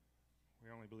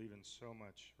believe in so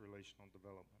much relational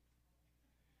development.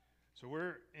 So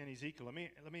we're in Ezekiel. Let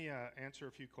me answer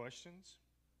a few questions.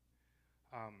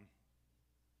 Um,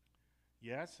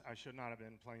 yes, I should not have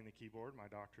been playing the keyboard. My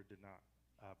doctor did not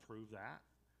prove that,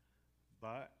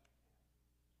 but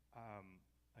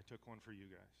I took one for you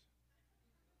guys.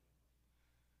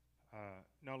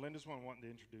 No, Linda's one wanting to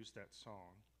introduce that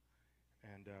song,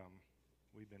 and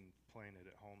we've been playing it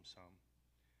at home some.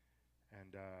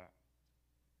 And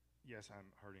yes,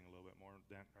 I'm hurting a little bit more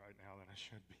right now than I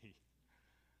should be.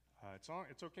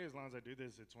 It's okay as long as I do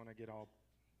this. It's when I get all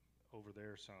over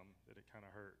there some that it kind of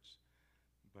hurts.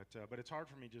 But it's hard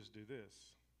for me just to do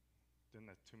this. Done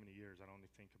that too many years. I don't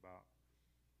think about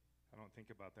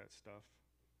that stuff.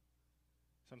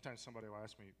 Sometimes somebody will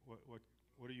ask me,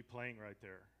 what are you playing right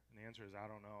there? And the answer is, I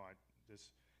don't know. I just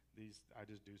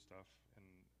do stuff, and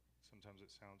sometimes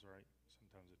it sounds right,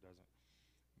 sometimes it doesn't.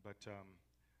 But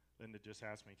Linda just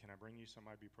asked me, can I bring you some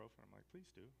ibuprofen? I'm like,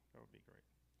 please do. That would be great.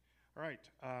 All right.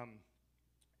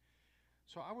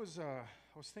 So I was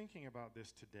thinking about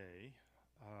this today.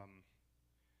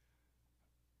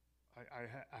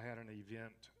 I had an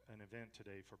event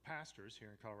today for pastors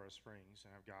here in Colorado Springs,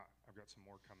 and I've got some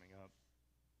more coming up,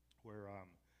 where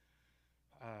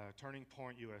Turning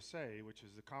Point USA, which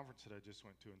is the conference that I just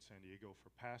went to in San Diego for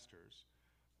pastors,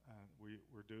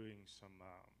 we're doing some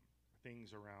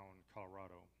things around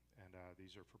Colorado, and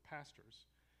these are for pastors.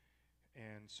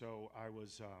 And so I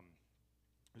was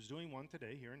doing one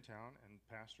today here in town, and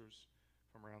pastors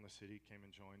from around the city came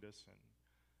and joined us, and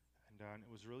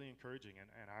it was really encouraging.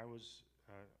 And I was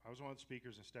one of the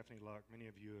speakers, and Stephanie Luck. Many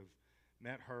of you have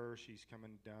met her. She's come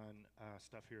and done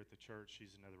stuff here at the church.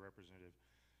 She's another representative.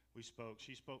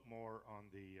 She spoke more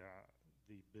on the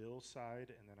bill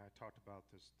side, and then I talked about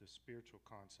the spiritual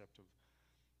concept of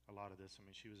a lot of this. I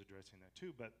mean, she was addressing that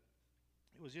too, but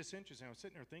it was just interesting. I was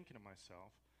sitting there thinking to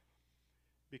myself,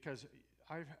 because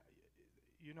I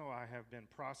have been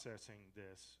processing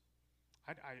this.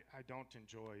 I don't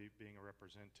enjoy being a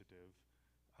representative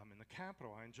in the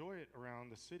Capitol. I enjoy it around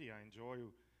the city. I enjoy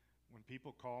when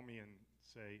people call me and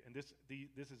say, and this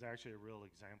is actually a real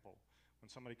example. When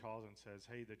somebody calls and says,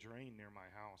 hey, the drain near my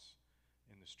house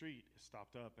in the street is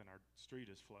stopped up and our street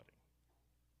is flooding.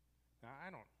 Now,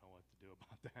 I don't know what to do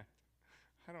about that.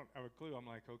 I don't have a clue. I'm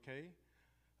like, okay,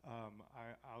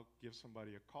 I'll give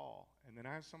somebody a call. And then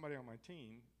I have somebody on my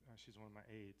team. She's one of my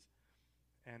aides.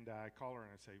 And I call her and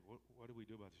I say, what do we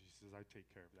do about this? She says, I take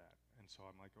care of that. And so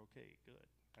I'm like, okay, good.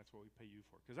 That's what we pay you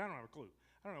for. Because I don't have a clue.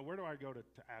 I don't know, where do I go to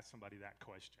ask somebody that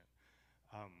question?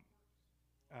 I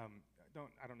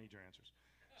don't need your answers.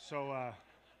 So,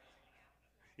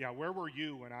 yeah, where were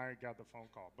you when I got the phone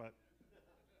call? But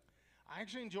I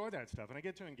actually enjoy that stuff, and I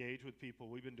get to engage with people.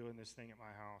 We've been doing this thing at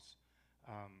my house.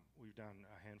 We've done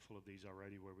a handful of these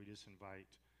already, where we just invite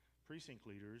precinct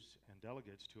leaders and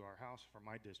delegates to our house from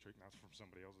my district, not from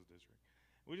somebody else's district.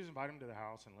 We just invite them to the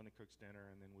house, and Linda cooks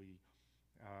dinner, and then we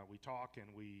talk,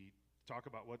 and we talk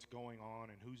about what's going on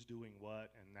and who's doing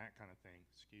what and that kind of thing.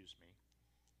 Excuse me.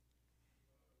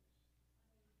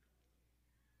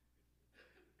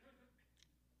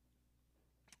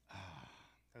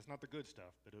 That's not the good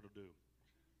stuff, but it'll do.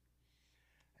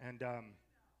 And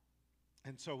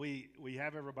so we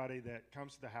have everybody that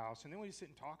comes to the house, and then we sit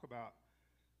and talk about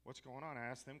what's going on. I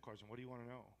ask them questions. What do you want to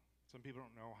know? Some people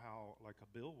don't know how like a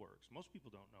bill works. Most people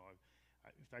don't know.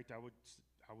 In fact, I would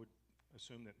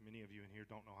assume that many of you in here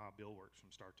don't know how a bill works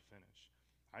from start to finish.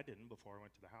 I didn't before I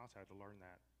went to the house. I had to learn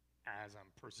that as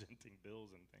I'm presenting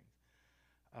bills and things.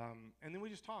 And then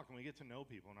we just talk and we get to know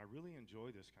people, and I really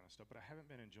enjoy this kind of stuff, but I haven't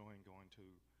been enjoying going to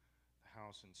the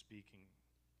house and speaking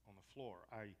on the floor.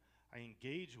 I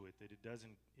engage with it. It does,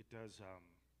 I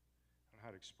don't know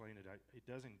how to explain it. It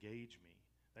does engage me.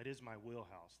 That is my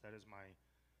wheelhouse. That's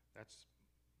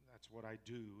what I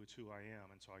do. It's who I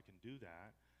am, and so I can do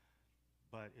that.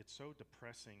 But it's so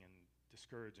depressing and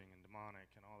discouraging and demonic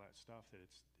and all that stuff that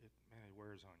it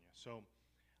wears on you. So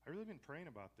I've really been praying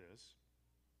about this.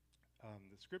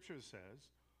 The scripture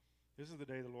says, this is the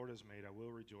day the Lord has made. I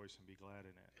will rejoice and be glad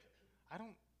in it. I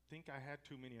don't think I had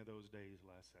too many of those days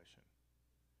last session.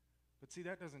 But see,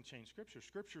 that doesn't change Scripture.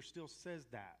 Scripture still says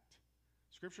that.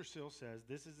 Scripture still says,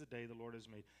 this is the day the Lord has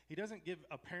made. He doesn't give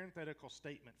a parenthetical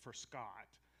statement for Scott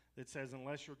that says,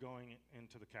 unless you're going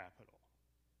into the Capitol.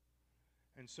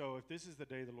 And so if this is the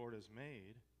day the Lord has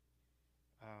made,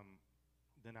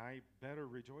 then I better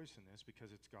rejoice in this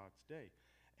because it's God's day.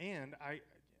 And I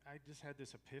just had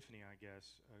this epiphany, I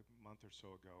guess, a month or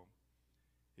so ago.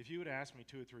 If you had asked me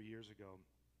 2 or 3 years ago,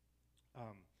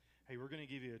 hey, we're going to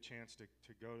give you a chance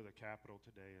to go to the Capitol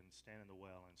today and stand in the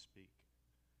well and speak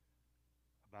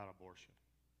about abortion.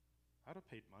 I'd have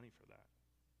paid money for that.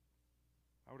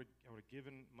 I would have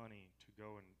given money to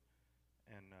go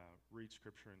and read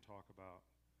Scripture and talk about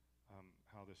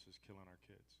how this is killing our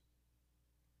kids.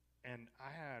 And I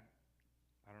had,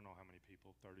 I don't know how many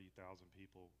people, 30,000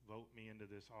 people, vote me into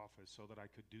this office so that I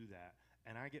could do that.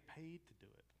 And I get paid to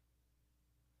do it.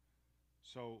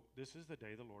 So this is the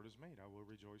day the Lord has made. I will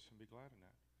rejoice and be glad in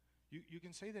that. You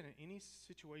can say that in any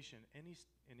situation, in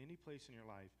any place in your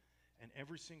life, and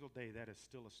every single day that is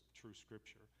still a true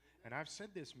Scripture. And I've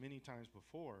said this many times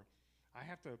before. I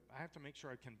have to make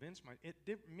sure I convince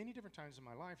many different times in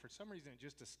my life. For some reason, it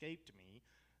just escaped me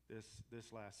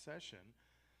this last session.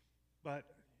 But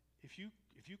if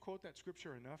you quote that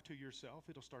Scripture enough to yourself,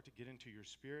 it'll start to get into your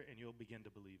spirit, and you'll begin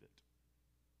to believe it.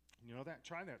 You know that?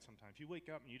 Try that sometime. If you wake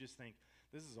up and you just think,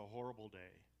 this is a horrible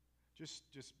day, just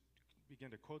begin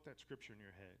to quote that Scripture in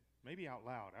your head. Maybe out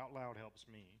loud. Out loud helps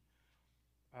me.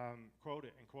 Quote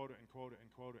it and quote it and quote it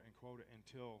and quote it and quote it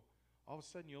until all of a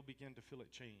sudden you'll begin to feel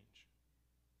it change.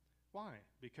 Why?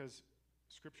 Because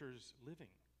Scripture is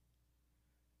living.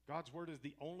 God's Word is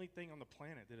the only thing on the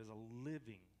planet that is a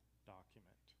living document.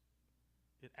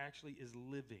 It actually is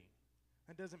living.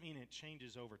 That doesn't mean it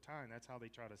changes over time. That's how they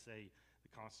try to say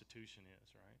the Constitution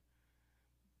is, right?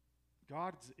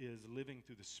 God is living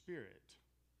through the Spirit.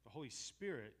 The Holy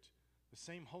Spirit, the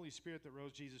same Holy Spirit that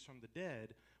rose Jesus from the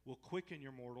dead, will quicken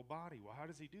your mortal body. Well, how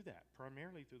does he do that?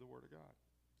 Primarily through the Word of God.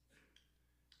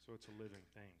 So it's a living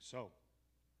thing. So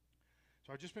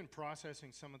I've just been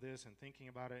processing some of this and thinking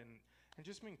about it and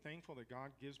just being thankful that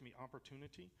God gives me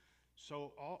opportunity.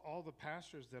 So all the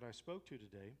pastors that I spoke to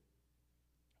today,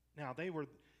 now the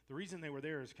reason they were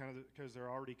there is kind of because they're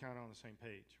already kind of on the same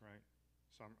page, right?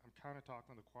 So I'm kind of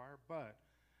talking to the choir, but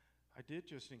I did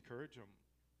just encourage them.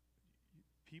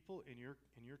 People in your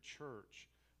church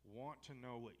want to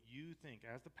know what you think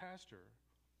as the pastor.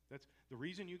 That's the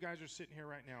reason you guys are sitting here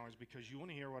right now is because you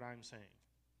want to hear what I'm saying.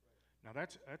 Now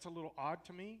that's a little odd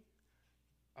to me.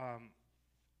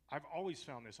 I've always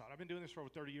found this odd. I've been doing this for over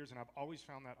 30 years, and I've always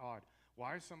found that odd.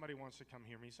 Why somebody wants to come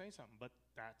hear me say something? But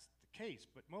that's the case.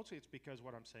 But mostly it's because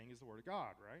what I'm saying is the Word of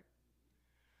God, right?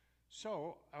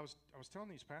 So I was telling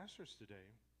these pastors today,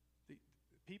 the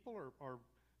people are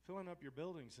filling up your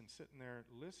buildings and sitting there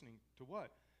listening to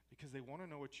what? Because they want to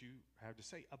know what you have to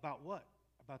say. About what?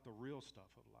 About the real stuff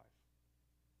of life.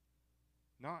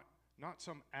 Not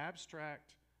some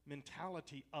abstract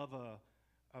mentality of a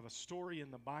story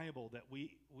in the Bible that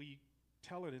we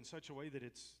tell it in such a way that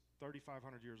it's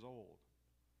 3,500 years old.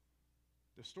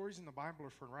 The stories in the Bible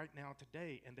are for right now,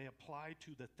 today, and they apply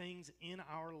to the things in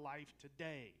our life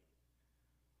today.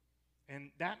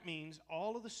 And that means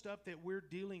all of the stuff that we're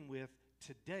dealing with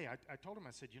today. I told him,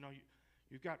 I said,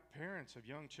 you've got parents of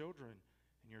young children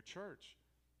in your church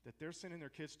that they're sending their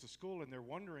kids to school and they're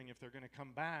wondering if they're going to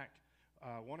come back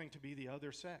wanting to be the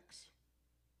other sex.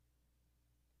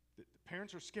 The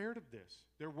parents are scared of this.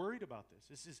 They're worried about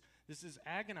this. This is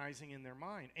agonizing in their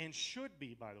mind, and should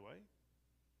be, by the way.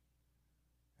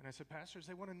 And I said, pastors,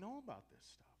 they want to know about this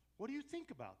stuff. What do you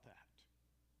think about that?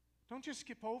 Don't just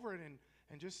skip over it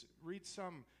and just read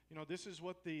some, this is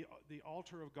what the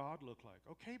altar of God looked like.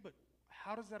 Okay, but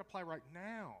how does that apply right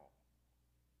now?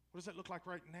 What does that look like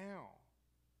right now?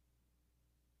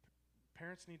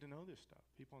 Parents need to know this stuff.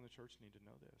 People in the church need to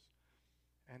know this.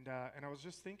 And I was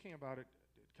just thinking about it,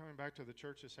 coming back to the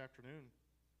church this afternoon.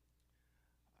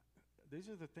 These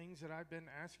are the things that I've been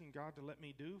asking God to let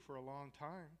me do for a long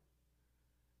time.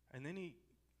 And then he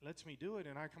lets me do it,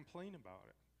 and I complain about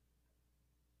it.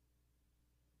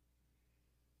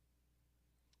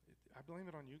 I blame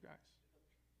it on you guys.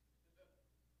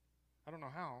 I don't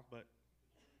know how, but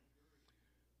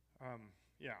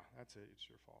yeah, that's it. It's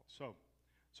your fault.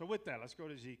 So with that, let's go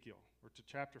to Ezekiel. We're to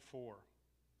chapter 4.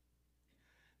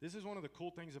 This is one of the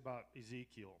cool things about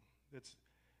Ezekiel. This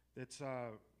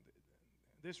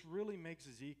really makes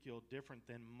Ezekiel different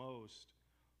than most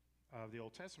of the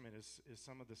Old Testament is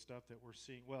some of the stuff that we're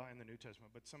seeing, well, in the New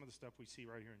Testament, but some of the stuff we see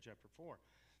right here in chapter 4.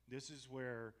 This is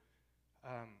where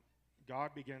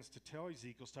God begins to tell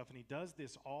Ezekiel stuff, and he does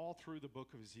this all through the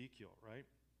book of Ezekiel, right?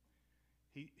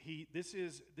 This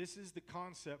is the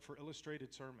concept for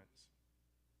illustrated sermons.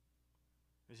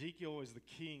 Ezekiel is the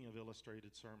king of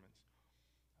illustrated sermons.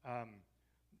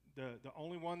 The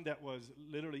only one that was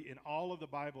literally in all of the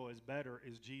Bible is better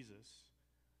is Jesus,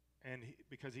 and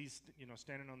because he's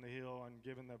standing on the hill and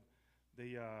giving the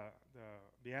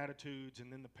Beatitudes,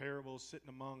 and then the parables sitting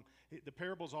among. The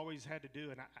parables always had to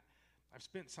do, and I've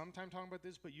spent some time talking about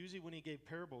this, but usually when he gave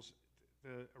parables,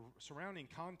 the surrounding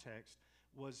context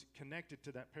was connected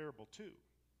to that parable too,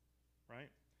 right?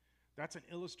 That's an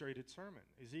illustrated sermon.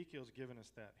 Ezekiel's given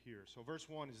us that here. So verse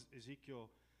 1 is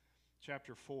Ezekiel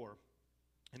Chapter 4.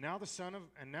 And now, son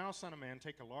of man,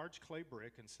 take a large clay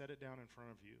brick and set it down in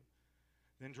front of you.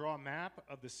 Then draw a map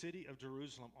of the city of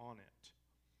Jerusalem on it.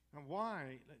 Now,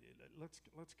 why? Let's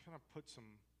kind of put some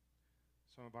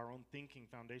of our own thinking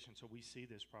foundation so we see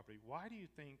this properly. Why do you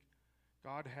think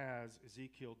God has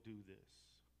Ezekiel do this?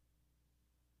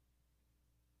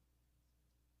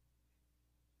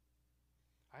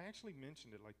 I actually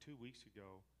mentioned it like 2 weeks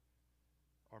ago,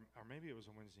 or maybe it was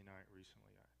a Wednesday night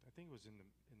recently. I think it was in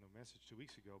the message 2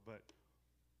 weeks ago. But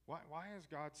why is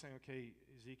God saying, okay,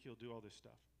 Ezekiel, do all this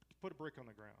stuff? Put a brick on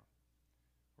the ground.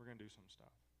 We're going to do some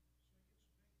stuff.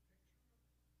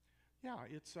 Yeah,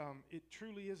 it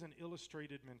truly is an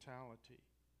illustrated mentality.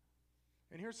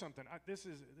 And here's something. This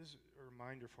is a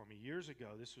reminder for me. Years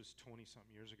ago, this was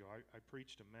 20-something years ago, I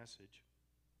preached a message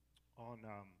on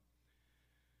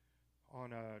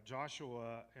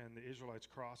Joshua and the Israelites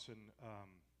crossing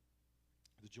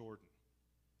the Jordan.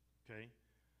 Okay?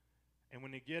 And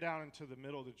when they get out into the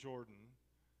middle of the Jordan,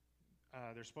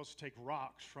 they're supposed to take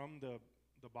rocks from the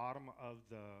bottom of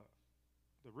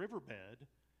the riverbed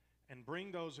and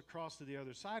bring those across to the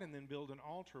other side and then build an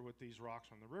altar with these rocks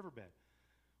from the riverbed.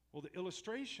 Well, the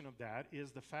illustration of that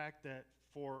is the fact that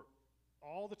for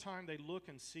all the time they look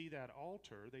and see that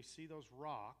altar, they see those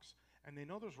rocks, and they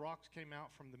know those rocks came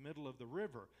out from the middle of the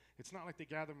river. It's not like they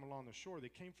gathered them along the shore. They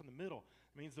came from the middle.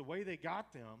 It means the way they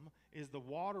got them is the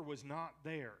water was not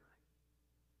there.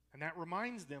 And that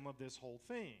reminds them of this whole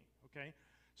thing, okay?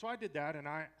 So I did that, and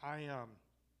I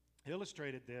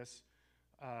illustrated this.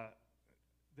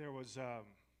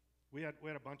 We had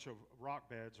a bunch of rock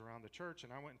beds around the church,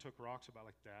 and I went and took rocks about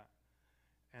like that,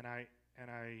 and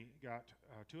I got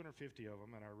 250 of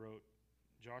them, and I wrote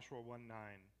Joshua 1:9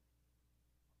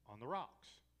 on the rocks.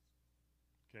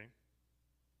 Okay,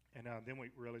 and then we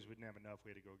realized we didn't have enough.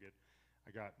 We had to go get.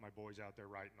 I got my boys out there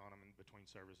writing on them in between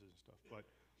services and stuff. But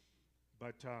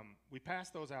we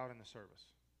passed those out in the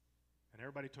service, and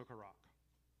everybody took a rock.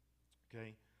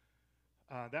 Okay,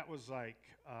 that was like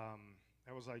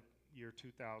year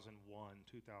 2001,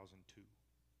 2002.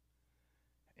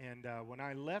 And when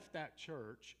I left that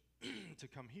church to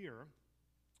come here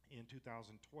in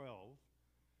 2012,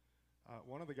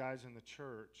 one of the guys in the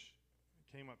church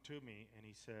came up to me and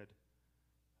he said,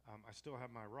 I still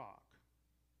have my rock.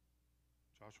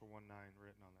 Joshua 1:9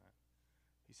 written on that.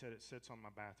 He said it sits on my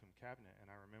bathroom cabinet,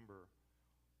 and I remember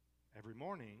every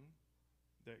morning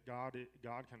that God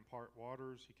can part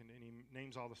waters. And he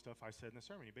names all the stuff I said in the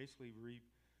sermon. He basically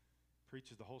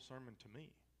preaches the whole sermon to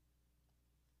me.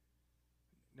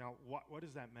 Now, what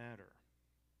does that matter?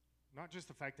 Not just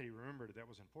the fact that he remembered it, that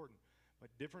was important, but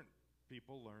different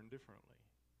people learn differently.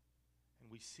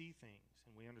 And we see things,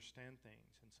 and we understand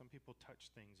things, and some people touch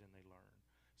things and they learn.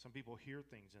 Some people hear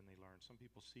things and they learn. Some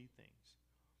people see things.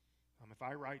 If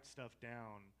I write stuff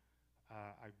down,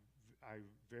 I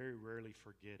very rarely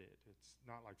forget it. It's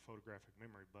not like photographic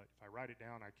memory, but if I write it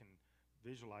down, I can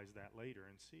visualize that later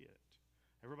and see it.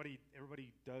 Everybody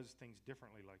does things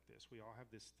differently like this. We all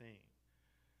have this thing.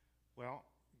 Well,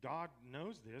 God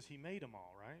knows this. He made them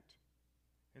all, right?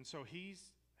 And so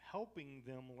he's helping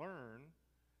them learn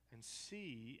and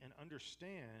see and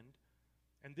understand.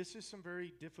 And this is some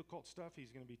very difficult stuff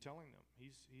he's going to be telling them.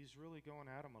 He's really going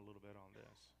at them a little bit on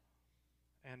this.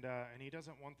 And he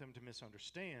doesn't want them to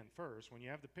misunderstand first. When you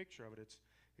have the picture of it,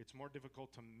 it's more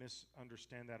difficult to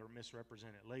misunderstand that or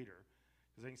misrepresent it later.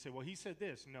 Because they can say, well, he said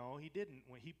this. No, he didn't.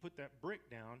 When he put that brick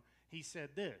down, he said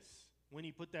this. When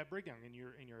he put that brick down, and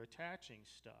you're attaching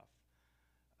stuff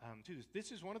to this.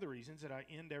 This is one of the reasons that I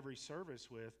end every service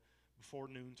with before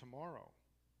noon tomorrow.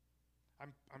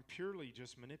 I'm purely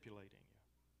just manipulating you.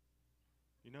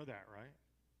 You know that, right?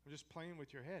 I'm just playing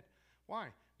with your head. Why?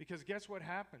 Because guess what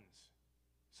happens?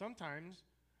 Sometimes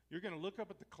you're going to look up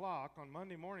at the clock on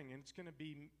Monday morning and it's going to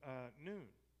be noon.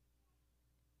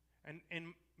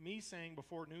 And me saying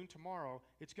before noon tomorrow,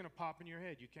 it's going to pop in your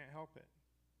head. You can't help it.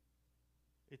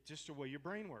 It's just the way your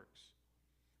brain works.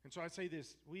 And so I say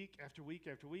this week after week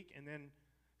after week, and then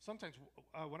sometimes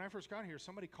when I first got here,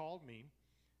 somebody called me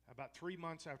about 3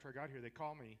 months after I got here. They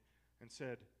called me and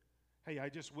said, hey, I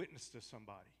just witnessed to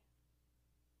somebody.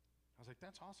 I was like,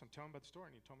 that's awesome. Tell him about the story.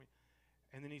 And he told me.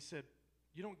 And then he said,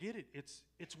 you don't get it.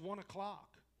 It's 1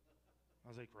 o'clock. I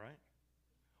was like, right.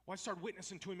 Well, I started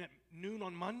witnessing to him at noon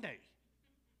on Monday.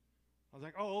 I was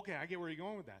like, oh, okay, I get where you're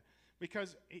going with that.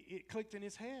 Because it clicked in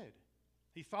his head.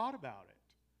 He thought about it.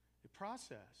 It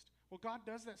processed. Well, God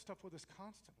does that stuff with us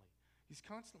constantly. He's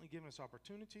constantly giving us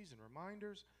opportunities and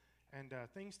reminders and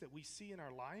things that we see in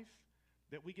our life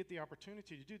that we get the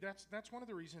opportunity to do. That's one of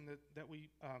the reasons that we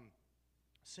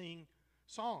sing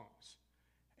songs.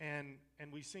 And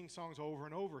we sing songs over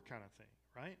and over kind of thing,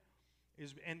 right?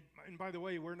 And by the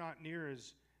way, we're not near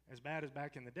as bad as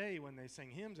back in the day when they sang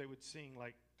hymns. They would sing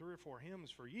like 3 or 4 hymns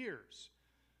for years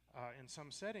in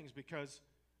some settings because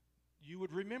you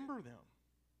would remember them.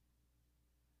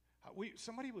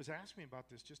 Somebody was asking me about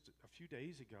this just a few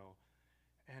days ago,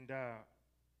 and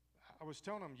I was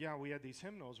telling them, yeah, we had these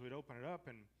hymnals. We'd open it up,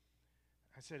 and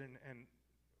I said, and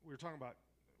we were talking about,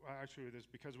 well, actually, this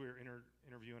because we were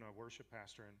interviewing a worship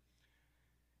pastor,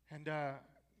 and I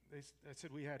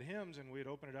said we had hymns, and we'd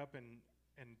open it up, and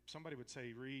somebody would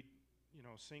say, read,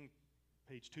 sing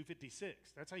page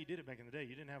 256. That's how you did it back in the day.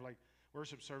 You didn't have like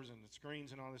worship service and the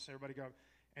screens and all this. Everybody got,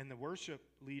 and the worship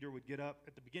leader would get up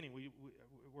at the beginning.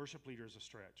 Worship leader is a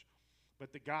stretch,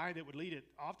 but the guy that would lead it,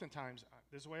 oftentimes,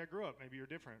 this is the way I grew up. Maybe you're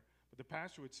different, but the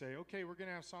pastor would say, "Okay, we're going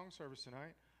to have song service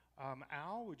tonight.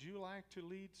 Al, would you like to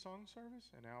lead song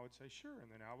service?" And Al would say, "Sure."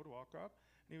 And then Al would walk up,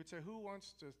 and he would say,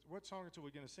 what song are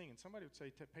we going to sing? And somebody would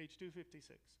say, page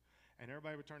 256. And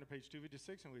everybody would turn to page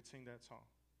 256, and we'd sing that song.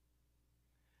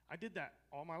 I did that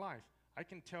all my life. I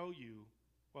can tell you,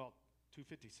 well,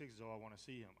 256 is all I want to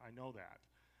see him. I know that.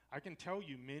 I can tell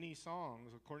you many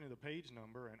songs according to the page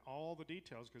number and all the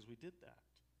details because we did that.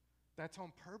 That's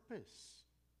on purpose.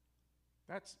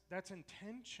 That's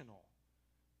intentional.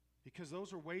 Because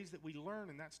those are ways that we learn,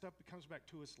 and that stuff comes back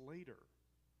to us later.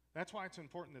 That's why it's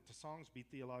important that the songs be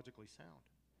theologically sound.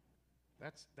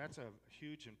 That's a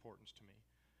huge importance to me.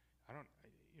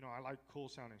 I like cool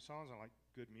sounding songs. I like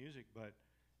good music, but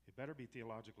it better be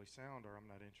theologically sound or I'm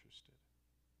not interested.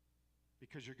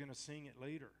 Because you're going to sing it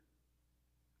later,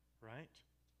 right?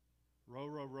 Row,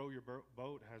 row, row your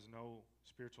boat has no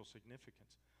spiritual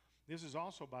significance. This is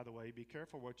also, by the way, be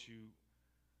careful what you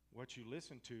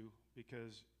listen to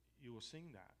because you will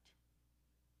sing that.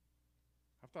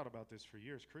 I've thought about this for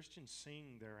years. Christians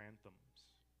sing their anthems.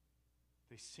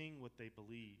 They sing what they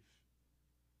believe.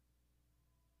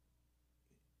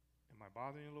 Am I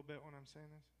bothering you a little bit when I'm saying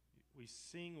this? We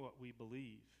sing what we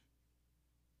believe.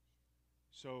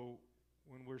 So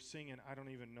when we're singing, I don't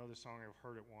even know the song. I've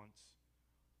heard it once.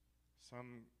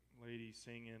 Some lady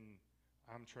singing,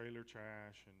 "I'm trailer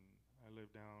trash and I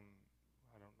live down,"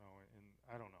 I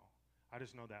don't know. I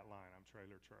just know that line, "I'm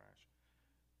trailer trash."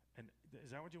 And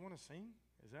is that what you want to sing?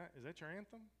 Is that your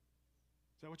anthem?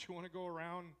 Is that what you want to go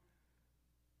around?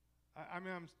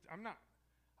 I'm not.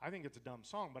 I think it's a dumb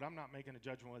song, but I'm not making a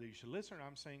judgment whether you should listen.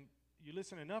 I'm saying you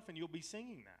listen enough, and you'll be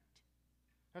singing that.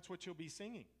 That's what you'll be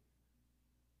singing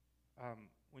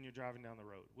when you're driving down the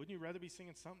road. Wouldn't you rather be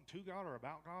singing something to God or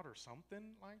about God or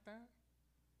something like that?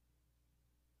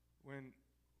 When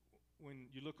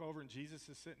you look over and Jesus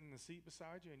is sitting in the seat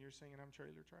beside you and you're singing, "I'm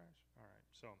trailer trash." All right,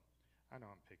 so I know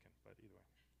I'm picking, but either way.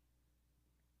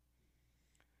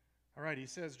 All right, he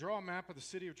says, draw a map of the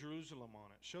city of Jerusalem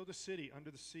on it. Show the city under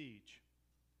the siege.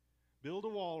 Build a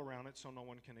wall around it so no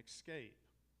one can escape.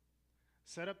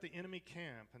 Set up the enemy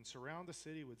camp and surround the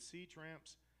city with siege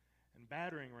ramps and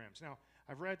battering rams. Now,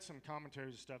 I've read some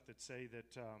commentaries and stuff that say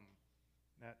that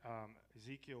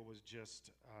Ezekiel was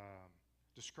just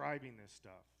describing this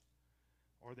stuff,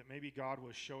 or that maybe God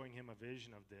was showing him a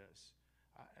vision of this.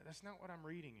 That's not what I'm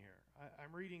reading here.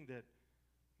 I'm reading that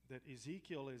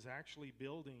Ezekiel is actually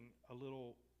building a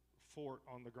little fort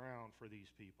on the ground for these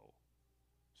people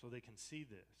so they can see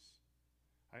this.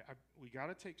 We got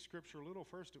to take Scripture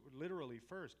literally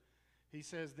first. He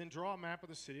says, then draw a map of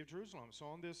the city of Jerusalem. So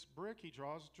on this brick, he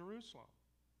draws Jerusalem.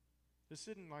 This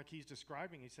isn't like he's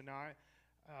describing. He said, now,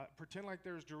 pretend like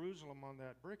there's Jerusalem on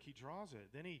that brick. He draws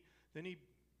it. Then he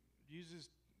uses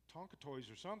Tonka toys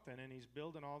or something, and he's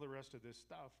building all the rest of this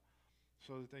stuff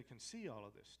so that they can see all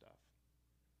of this stuff.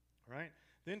 Right?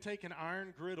 Then take an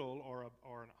iron griddle or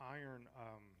an iron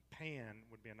pan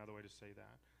would be another way to say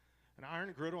that. An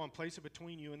iron griddle and place it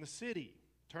between you and the city.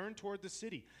 Turn toward the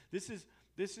city. This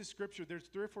is Scripture. There's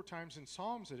 3 or 4 times in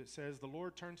Psalms that it says the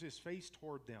Lord turns his face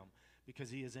toward them because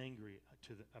he is angry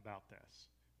about this.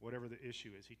 Whatever the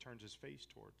issue is, he turns his face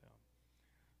toward them.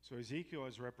 So Ezekiel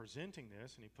is representing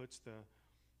this, and he puts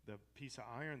the piece of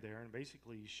iron there, and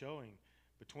basically he's showing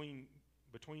between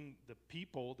the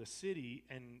people, the city,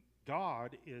 and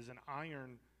God is an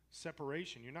iron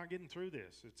separation. You're not getting through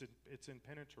this. It's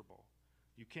impenetrable.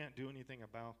 You can't do anything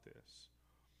about this.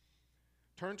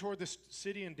 Turn toward the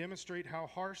city and demonstrate how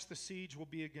harsh the siege will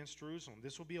be against Jerusalem.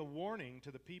 This will be a warning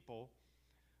to the people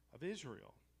of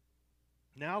Israel.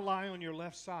 Now lie on your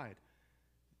left side.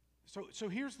 So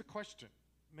here's the question.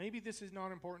 Maybe this is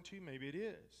not important to you. Maybe it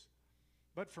is.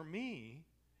 But for me,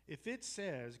 if it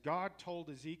says God told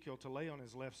Ezekiel to lay on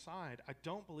his left side, I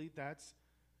don't believe that's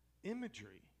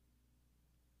imagery.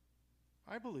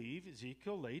 I believe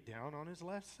Ezekiel laid down on his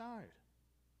left side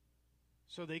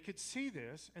so they could see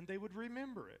this and they would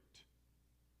remember it.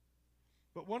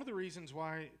 But one of the reasons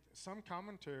why some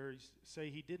commentaries say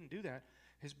he didn't do that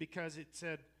is because it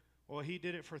said, well, he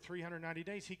did it for 390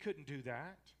 days. He couldn't do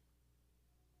that.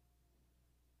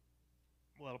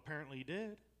 Well, apparently he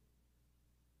did.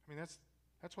 I mean,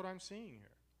 that's what I'm seeing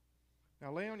here.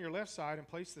 Now lay on your left side and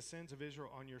place the sins of Israel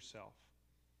on yourself.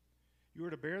 You are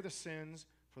to bear the sins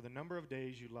for the number of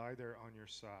days you lie there on your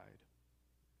side.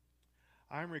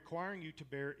 I am requiring you to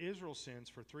bear Israel's sins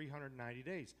for 390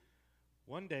 days,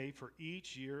 1 day for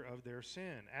each year of their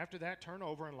sin. After that, turn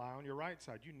over and lie on your right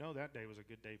side. You know that day was a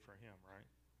good day for him, right?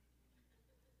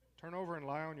 Turn over and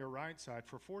lie on your right side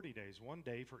for 40 days, 1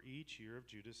 day for each year of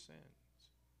Judah's sins.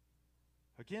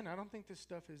 Again, I don't think this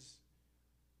stuff is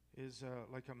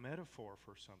like a metaphor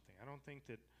for something. I don't think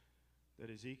that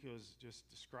Ezekiel is just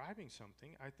describing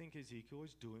something. I think Ezekiel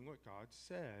is doing what God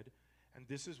said, and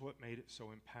this is what made it so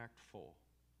impactful.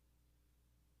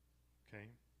 Okay?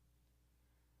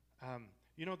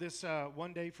 You know this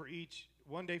 1 day for each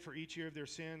year of their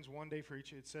sins, 1 day for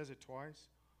each. It says it twice.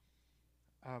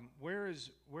 Where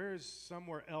is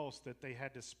somewhere else that they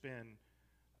had to spend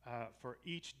for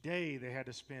each day they had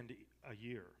to spend a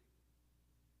year?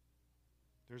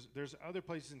 There's other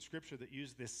places in Scripture that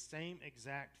use this same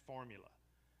exact formula.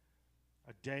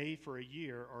 A day for a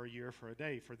year or a year for a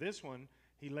day. For this one,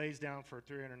 he lays down for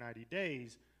 390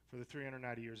 days for the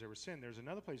 390 years they were sin. There's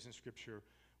another place in Scripture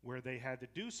where they had to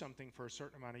do something for a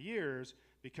certain amount of years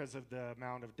because of the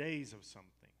amount of days of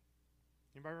something.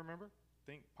 Anybody remember?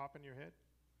 Pop in your head?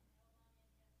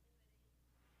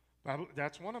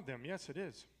 That's one of them. Yes, it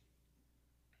is.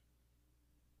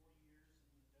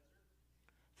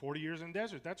 40 years in the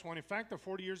desert. That's one. In fact, the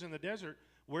 40 years in the desert,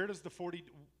 where does the 40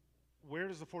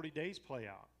 days play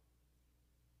out?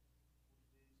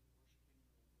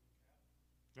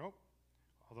 Nope.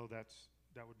 Although that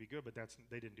would be good, but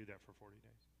they didn't do that for 40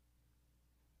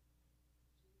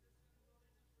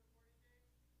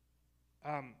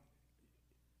 days.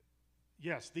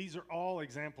 Yes, these are all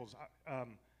examples.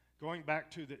 Going back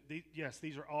to yes,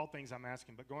 these are all things I'm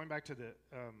asking. But going back to the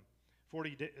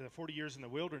 40 years in the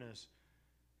wilderness,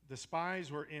 the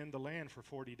spies were in the land for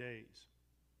 40 days.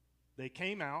 They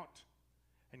came out,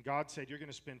 and God said, "You're going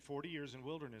to spend 40 years in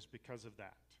wilderness because of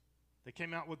that." They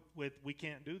came out with "We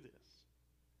can't do this."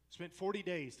 Spent 40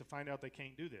 days to find out they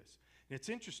can't do this. And it's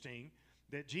interesting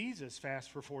that Jesus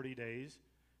fasted for 40 days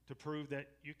to prove that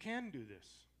you can do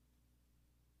this.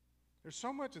 There's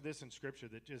so much of this in Scripture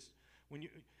that just,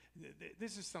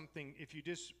 this is something, if you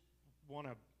just want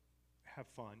to have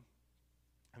fun,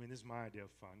 I mean, this is my idea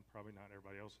of fun, probably not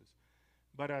everybody else's.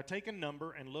 But take a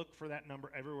number and look for that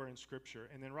number everywhere in Scripture,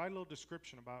 and then write a little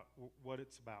description about what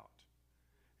it's about.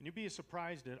 And you'll be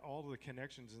surprised at all the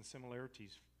connections and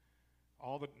similarities.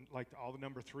 Like the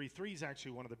number 3. 3 is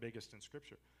actually one of the biggest in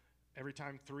Scripture. Every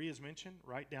time 3 is mentioned,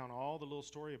 write down all the little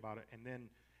story about it, and then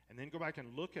go back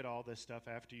and look at all this stuff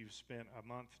after you've spent a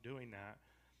month doing that.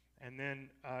 And then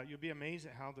you'll be amazed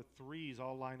at how the 3s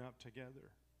all line up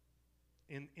together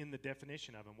in the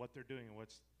definition of them, what they're doing and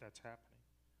that's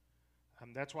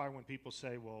happening. That's why when people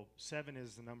say, well, 7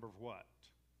 is the number of what?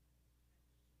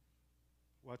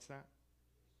 What's that?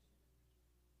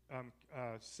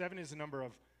 7 is the number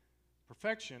of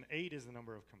perfection. 8 is the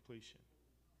number of completion.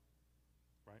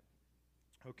 Right?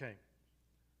 Okay.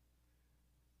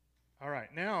 All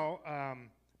right. Now,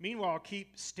 meanwhile,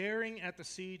 keep staring at the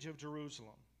siege of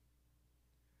Jerusalem.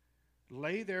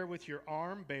 Lay there with your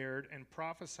arm bared and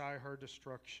prophesy her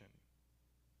destruction.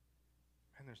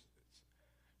 And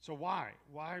so why?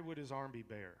 Why would his arm be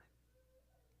bare?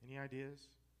 Any ideas?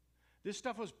 This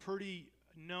stuff was pretty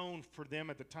known for them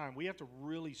at the time. We have to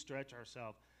really stretch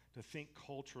ourselves to think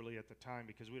culturally at the time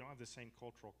because we don't have the same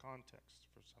cultural context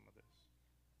for some of this.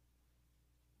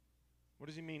 What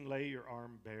does he mean, lay your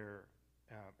arm bare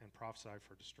and prophesy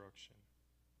for destruction?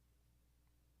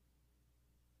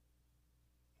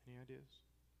 Any ideas?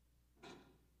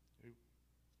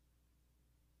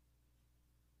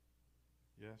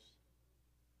 Yes?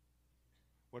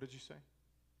 What did you say?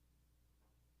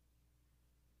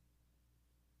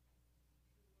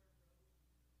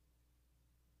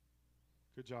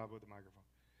 Good job with the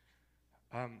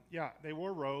microphone. Yeah, they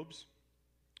wore robes.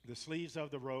 The sleeves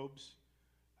of the robes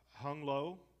hung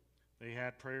low. They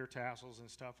had prayer tassels and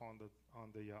stuff on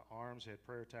the arms. They had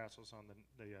prayer tassels on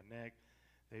the neck.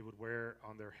 They would wear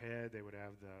on their head. They would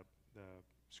have the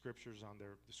scriptures on the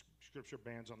scripture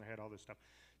bands on their head, all this stuff.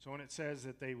 So when it says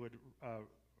that they would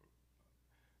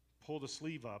pull the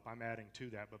sleeve up, I'm adding to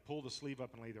that, but pull the sleeve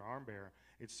up and lay their arm bare,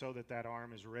 it's so that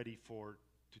arm is ready for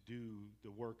to do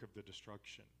the work of the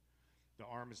destruction. The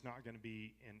arm is not going to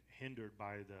be hindered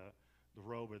by the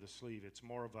robe or the sleeve. It's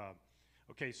more of a,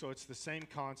 okay, so it's the same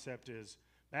concept as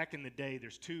back in the day.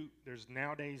 There's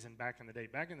nowadays and back in the day.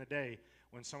 Back in the day,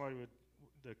 when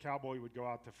the cowboy would go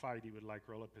out to fight, he would like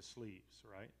roll up his sleeves,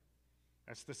 right?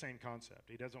 That's the same concept.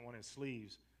 He doesn't want his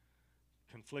sleeves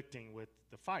conflicting with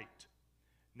the fight.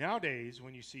 Nowadays,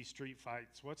 when you see street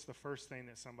fights, what's the first thing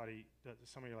that somebody does?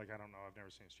 Some of you are like, I don't know, I've never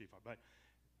seen a street fight. But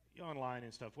online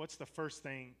and stuff, what's the first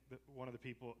thing that one of the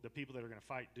people that are going to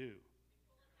fight do?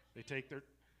 They take their...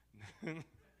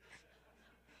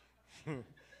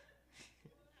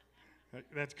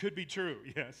 That could be true,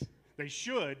 yes. They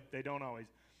should. They don't always.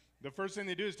 The first thing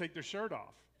they do is take their shirt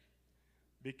off.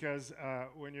 Because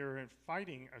when you're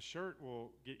fighting, a shirt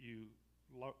will get you...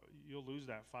 you'll lose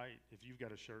that fight if you've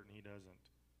got a shirt and he doesn't.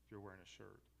 If you're wearing a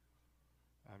shirt,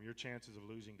 your chances of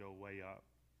losing go way up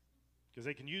because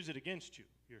they can use it against you,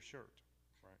 your shirt,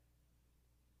 right?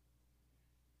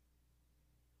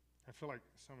 I feel like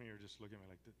some of you are just looking at me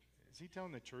like, is he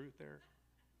telling the truth there?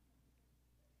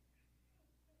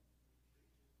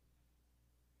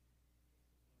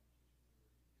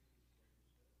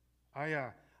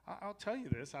 I'll tell you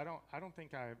this. I don't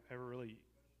think I've ever really.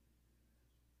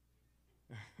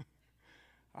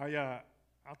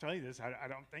 I'll tell you this. I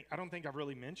don't think I've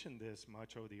really mentioned this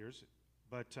much over the years,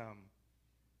 but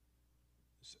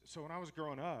so when I was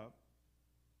growing up,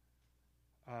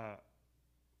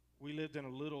 we lived in a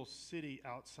little city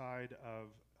outside of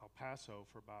El Paso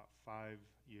for about 5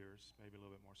 years, maybe a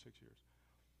little bit more, 6 years,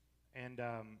 and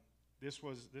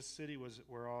this city was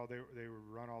where they would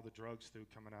run all the drugs through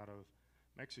coming out of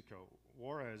Mexico.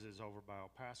 Juarez is over by El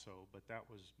Paso, but that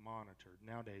was monitored.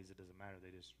 Nowadays, it doesn't matter. They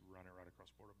just run it right across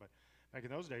the border. But back in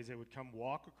those days, they would come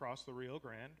walk across the Rio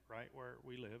Grande, right where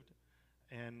we lived,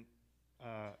 and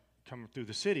come through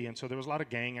the city. And so there was a lot of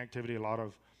gang activity, a lot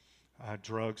of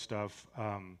drug stuff.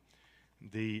 Trying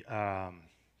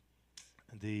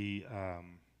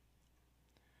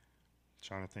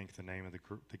to think the name of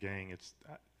the gang.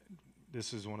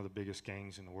 This is one of the biggest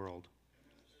gangs in the world.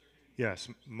 Yes,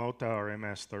 Mota or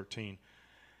MS-13.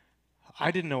 I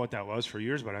didn't know what that was for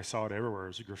years, but I saw it everywhere.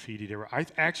 It was graffitied everywhere. I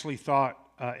actually thought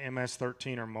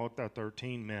MS-13 or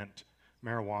Mota-13 meant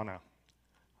marijuana.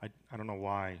 I don't know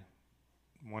why.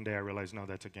 One day I realized, no,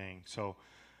 that's a gang. So,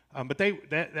 but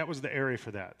that was the area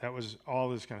for that. That was all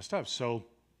this kind of stuff. So,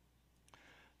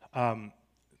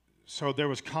 so there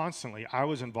was I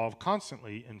was involved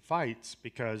constantly in fights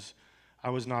because I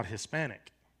was not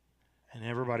Hispanic, and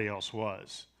everybody else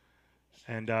was.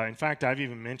 And in fact, I've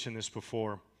even mentioned this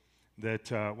before,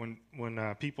 that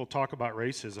when people talk about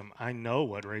racism, I know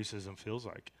what racism feels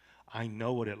like. I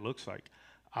know what it looks like.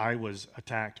 I was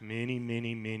attacked many,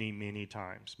 many, many, many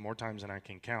times, more times than I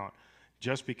can count,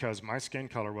 just because my skin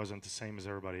color wasn't the same as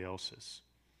everybody else's.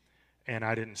 And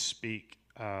I didn't speak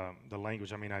the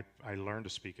language. I mean, I learned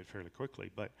to speak it fairly quickly,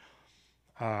 but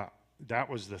that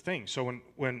was the thing. So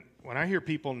when I hear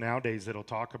people nowadays that'll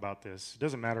talk about this, it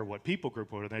doesn't matter what people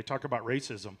group or they talk about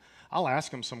racism, I'll ask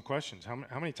them some questions. How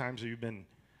many times have you been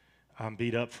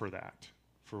beat up for that,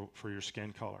 for your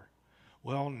skin color?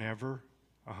 Well, never.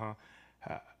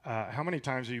 How many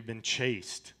times have you been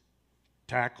chased,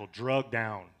 tackled, drugged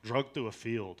down, drugged through a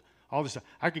field? All this stuff.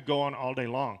 I could go on all day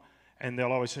long, and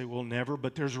they'll always say, well, never,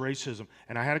 but there's racism.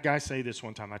 And I had a guy say this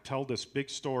one time. I told this big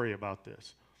story about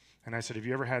this. And I said, have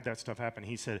you ever had that stuff happen?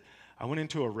 He said, I went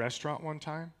into a restaurant one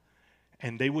time,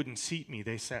 and they wouldn't seat me.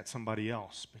 They sat somebody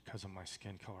else because of my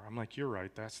skin color. I'm like, you're right.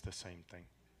 That's the same thing.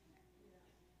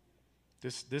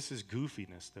 This is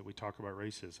goofiness that we talk about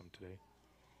racism today.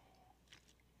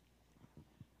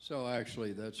 So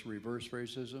actually, that's reverse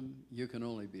racism. You can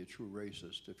only be a true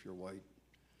racist if you're white.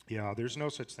 Yeah, there's no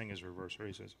such thing as reverse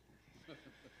racism.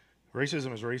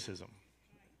 Racism is racism.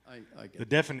 I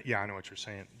get it. Yeah, I know what you're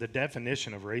saying. The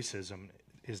definition of racism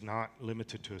is not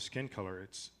limited to a skin color.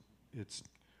 It's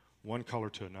one color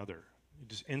to another. You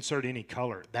just insert any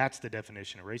color. That's the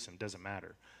definition of racism. It doesn't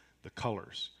matter the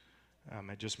colors.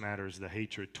 It just matters the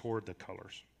hatred toward the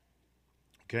colors.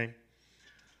 Okay?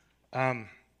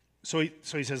 So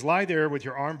he says, lie there with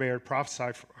your arm bared,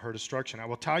 prophesy for her destruction. I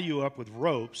will tie you up with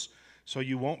ropes so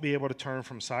you won't be able to turn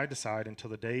from side to side until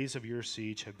the days of your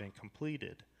siege have been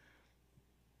completed.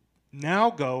 Now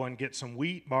go and get some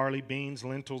wheat, barley, beans,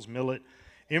 lentils, millet,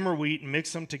 emmer wheat, and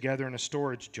mix them together in a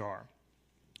storage jar.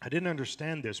 I didn't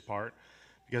understand this part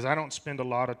because I don't spend a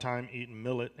lot of time eating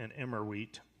millet and emmer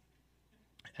wheat.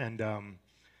 And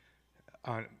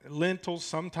lentils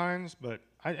sometimes, but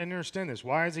I didn't understand this.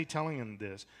 Why is he telling him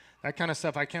this? That kind of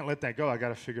stuff, I can't let that go. I got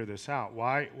to figure this out.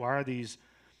 Why are these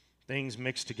things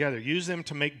mixed together. Use them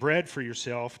to make bread for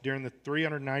yourself during the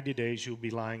 390 days you'll be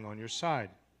lying on your side.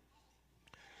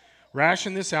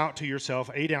 Ration this out to yourself,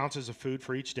 8 ounces of food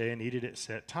for each day, and eat it at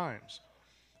set times.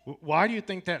 Why do you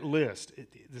think that list?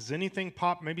 Does anything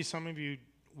pop? Maybe some of you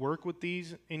work with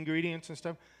these ingredients and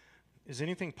stuff. Does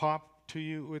anything pop to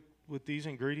you with these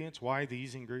ingredients? Why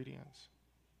these ingredients?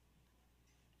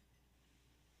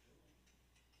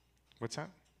 What's that?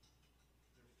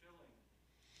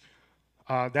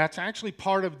 That's actually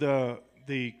part of the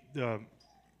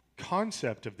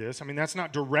concept of this. I mean, that's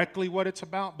not directly what it's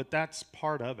about, but that's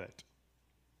part of it.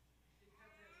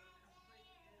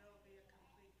 Because it'll be a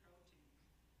complete protein.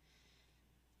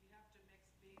 You have to mix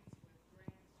beans with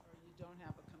grains or you don't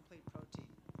have a complete protein.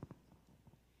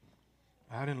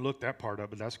 I didn't look that part up,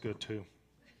 but that's good too.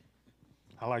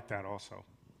 I like that also.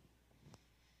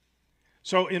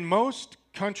 So in most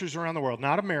countries around the world,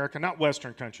 not America, not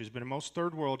Western countries, but in most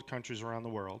third world countries around the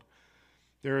world,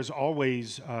 there is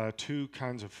always 2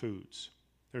 kinds of foods.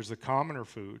 There's the commoner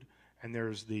food, and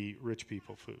there's the rich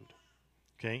people food.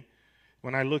 Okay?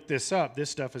 When I looked this up, this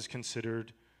stuff is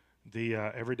considered the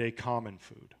everyday common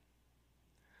food.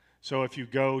 So if you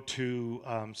go to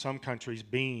some countries,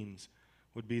 beans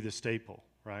would be the staple,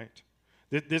 right?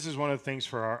 This is one of the things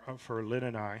for Lynn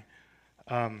and I.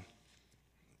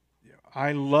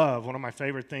 I love, one of my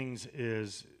favorite things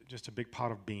is just a big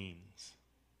pot of beans.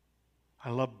 I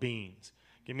love beans.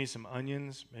 Give me some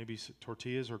onions, maybe some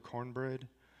tortillas or cornbread,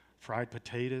 fried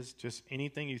potatoes, just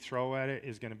anything you throw at it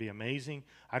is going to be amazing.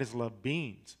 I just love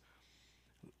beans.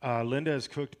 Linda has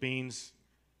cooked beans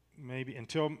maybe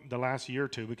until the last year or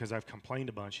two because I've complained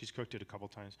a bunch. She's cooked it a couple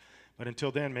times. But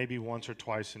until then, maybe once or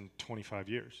twice in 25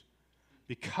 years.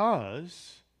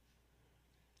 Because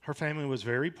her family was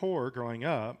very poor growing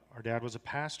up. Our dad was a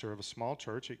pastor of a small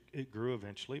church. It grew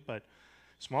eventually, but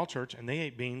small church, and they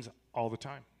ate beans all the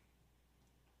time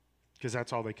because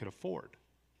that's all they could afford.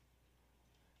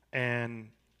 And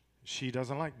she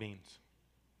doesn't like beans.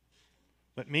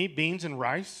 But me, beans and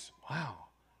rice, wow,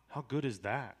 how good is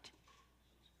that?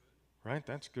 Right?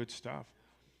 That's good stuff.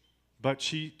 But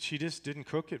she just didn't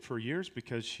cook it for years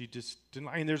because she just didn't.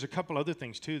 And there's a couple other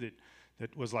things too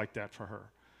that was like that for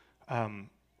her.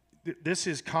 This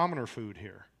is commoner food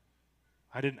here.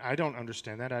 I don't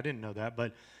understand that. I didn't know that.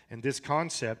 But in this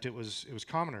concept, it was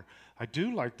commoner. I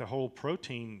do like the whole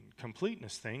protein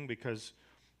completeness thing because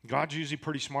God's usually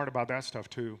pretty smart about that stuff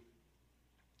too.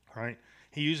 Right?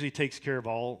 He usually takes care of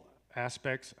all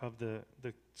aspects of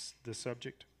the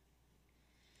subject.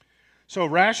 So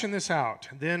ration this out.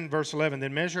 Then verse 11,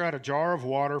 then measure out a jar of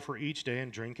water for each day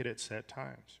and drink it at set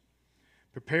times.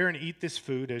 Prepare and eat this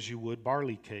food as you would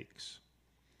barley cakes.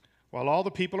 While all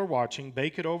the people are watching,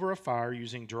 bake it over a fire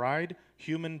using dried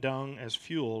human dung as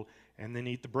fuel, and then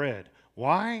eat the bread.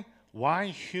 Why? Why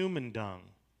human dung?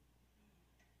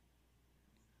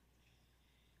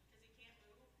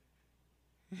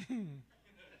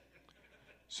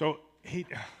 So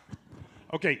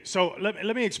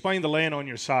let me explain the laying on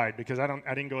your side because I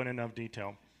didn't go in enough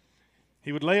detail.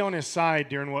 He would lay on his side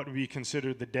during what would be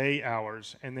considered the day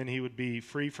hours, and then he would be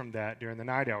free from that during the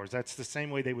night hours. That's the same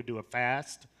way they would do a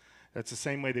fast. That's the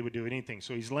same way they would do anything.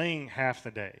 So he's laying half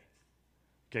the day,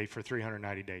 okay, for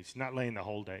 390 days. He's not laying the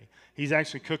whole day. He's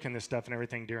actually cooking this stuff and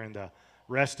everything during the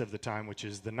rest of the time, which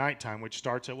is the nighttime, which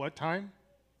starts at what time?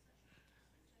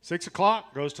 6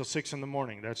 o'clock, goes till 6 in the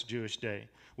morning. That's Jewish day.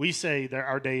 We say that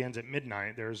our day ends at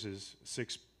midnight. Theirs is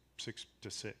 6 to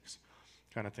 6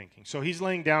 kind of thinking. So he's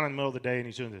laying down in the middle of the day and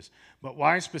he's doing this. But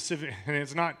why specific? And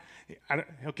it's not,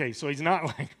 okay, so he's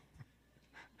not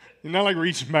like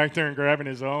reaching back there and grabbing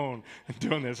his own and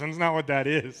doing this. And it's not what that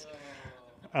is.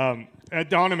 At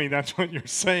dawned on me, that's what you're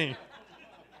saying.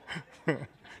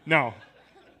 No,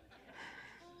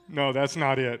 that's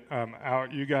not it.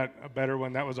 You got a better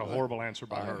one. That was a horrible answer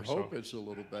by her. I hope it's a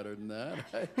little better than that.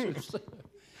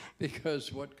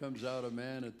 Because what comes out of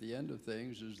man at the end of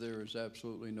things is there is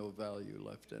absolutely no value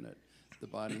left in it. The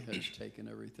body has taken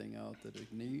everything out that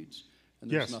it needs, and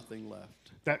there's nothing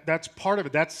left. That's part of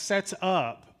it. That sets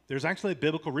up. There's actually a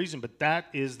biblical reason, but that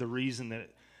is the reason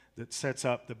that sets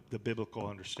up the biblical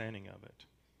understanding of it.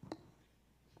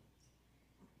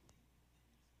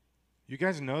 You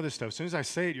guys know this stuff. As soon as I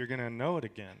say it, you're going to know it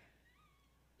again.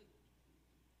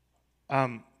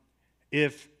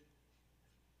 If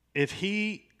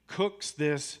he cooks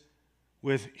this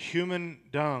with human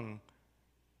dung,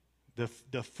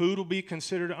 the food will be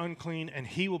considered unclean, and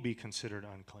he will be considered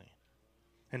unclean.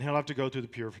 And he'll have to go through the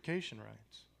purification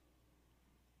rites.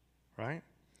 Right?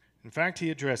 In fact, he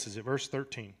addresses it. Verse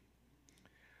 13.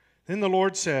 Then the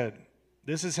Lord said,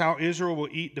 this is how Israel will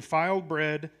eat defiled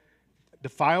bread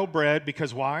defiled bread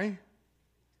because why?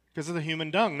 Because of the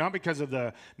human dung, not because of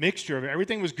the mixture of it.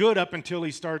 Everything was good up until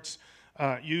he starts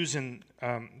using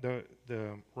the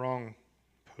wrong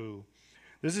poo.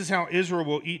 This is how Israel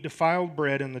will eat defiled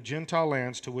bread in the Gentile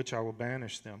lands to which I will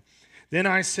banish them. Then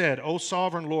I said, O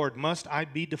sovereign Lord, must I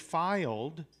be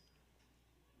defiled?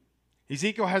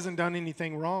 Ezekiel hasn't done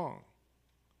anything wrong.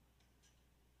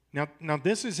 Now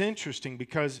this is interesting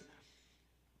because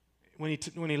when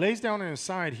he lays down on his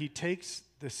side, he takes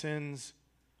the sins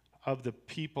of the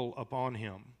people upon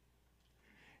him.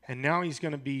 And now he's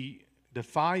going to be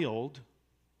defiled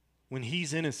when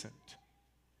he's innocent.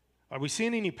 Are we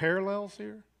seeing any parallels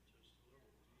here?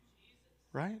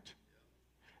 Right?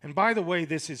 And by the way,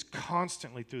 this is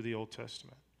constantly through the Old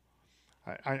Testament.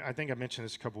 I think I mentioned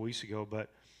this a couple weeks ago, but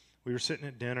we were sitting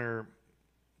at dinner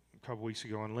a couple weeks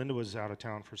ago, and Linda was out of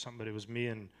town for something, but it was me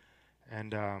and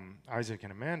Isaac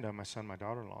and Amanda, my son, my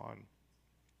daughter-in-law, and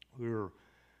we were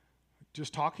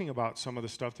just talking about some of the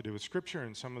stuff to do with Scripture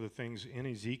and some of the things in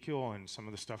Ezekiel and some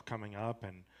of the stuff coming up,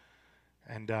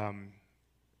 and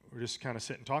we're just kind of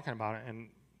sitting talking about it, and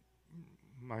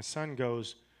my son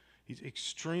goes, he's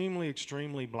extremely,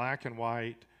 extremely black and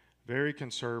white, very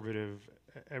conservative,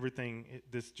 everything,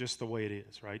 this just the way it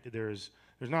is, right? There's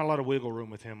not a lot of wiggle room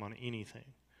with him on anything.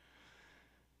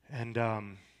 And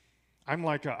I'm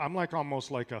like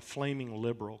almost like a flaming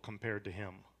liberal compared to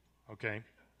him, okay?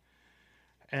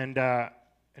 And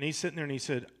he's sitting there and he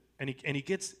said,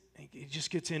 he just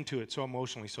gets into it so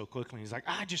emotionally so quickly. He's like,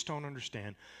 I just don't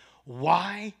understand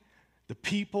why the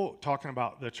people, talking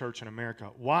about the church in America,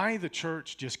 why the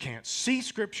church just can't see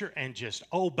Scripture and just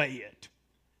obey it.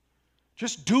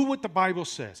 Just do what the Bible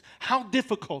says. How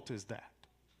difficult is that?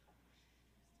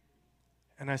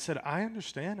 And I said, I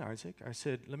understand, Isaac. I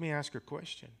said, let me ask you a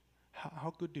question.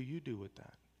 How good do you do with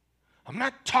that? I'm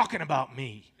not talking about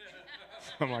me.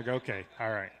 I'm like, okay,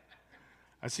 all right.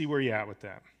 I see where you're at with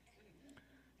that.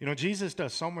 You know, Jesus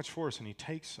does so much for us, and he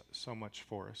takes so much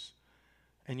for us.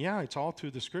 And yeah, it's all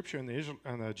through the Scripture, and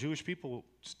the Jewish people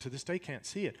to this day can't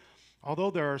see it. Although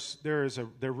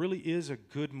there really is a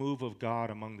good move of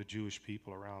God among the Jewish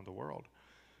people around the world,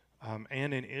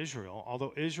 and in Israel.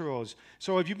 Although Israel is,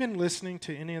 so have you been listening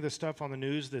to any of the stuff on the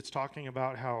news that's talking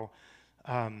about how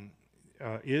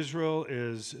Israel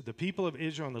is, the people of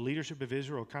Israel and the leadership of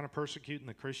Israel are kind of persecuting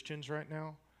the Christians right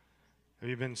now? Have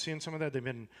you been seeing some of that? They've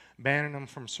been banning them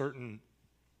from certain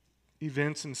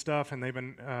events and stuff, and they've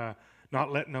been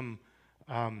not letting them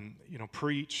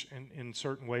preach in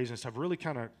certain ways and stuff, really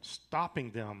kind of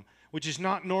stopping them, which is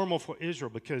not normal for Israel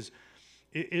because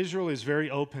Israel is very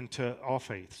open to all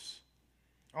faiths,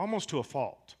 almost to a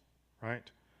fault, right?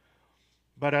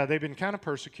 But they've been kind of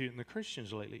persecuting the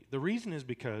Christians lately. The reason is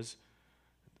because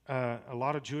a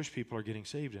lot of Jewish people are getting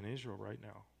saved in Israel right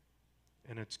now,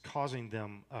 and it's causing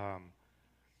them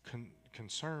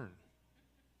concern,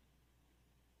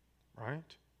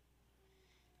 right?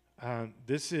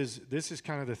 This is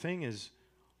kind of the thing is,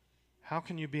 how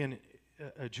can you be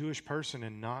a Jewish person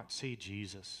and not see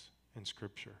Jesus in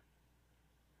Scripture?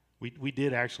 We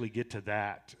did actually get to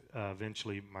that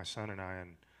eventually, my son and I,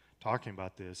 and talking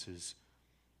about this is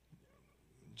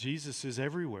Jesus is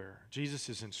everywhere. Jesus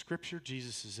is in Scripture.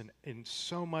 Jesus is in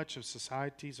so much of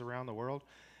societies around the world,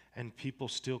 and people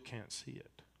still can't see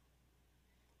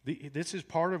it. This is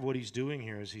part of what he's doing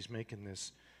here is he's making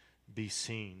this be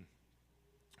seen.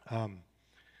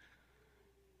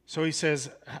 So he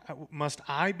says, must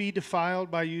I be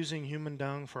defiled by using human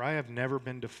dung? For I have never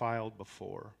been defiled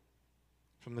before.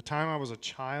 From the time I was a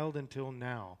child until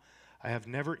now, I have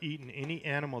never eaten any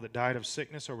animal that died of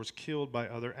sickness or was killed by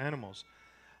other animals.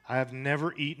 I have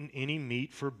never eaten any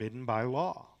meat forbidden by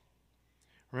law.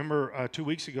 Remember 2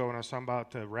 weeks ago when I was talking about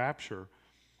the rapture,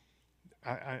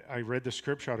 I read the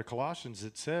scripture out of Colossians.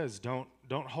 It says, don't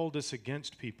hold this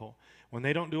against people. When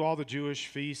they don't do all the Jewish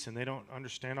feasts and they don't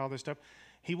understand all this stuff,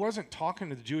 he wasn't talking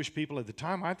to the Jewish people at the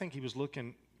time. I think he was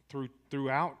looking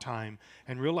throughout time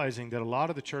and realizing that a lot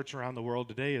of the church around the world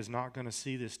today is not going to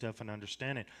see this stuff and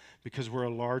understand it because we're a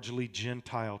largely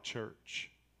Gentile church.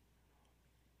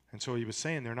 And so he was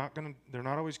saying they're not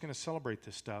always going to celebrate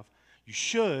this stuff. You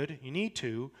should, you need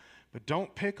to, but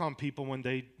don't pick on people when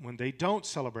they don't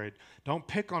celebrate. Don't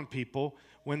pick on people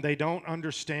when they don't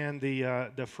understand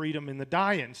the freedom in the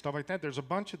diet and stuff like that. There's a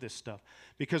bunch of this stuff.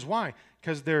 Because why?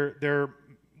 Because they're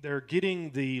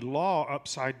getting the law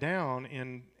upside down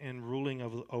in ruling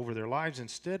over their lives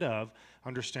instead of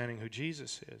understanding who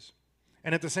Jesus is.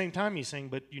 And at the same time, he's saying,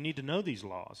 but you need to know these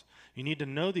laws. You need to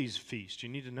know these feasts. You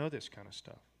need to know this kind of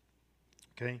stuff.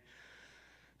 Okay?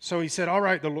 So he said, all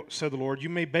right, said the Lord, you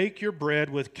may bake your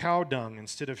bread with cow dung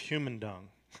instead of human dung.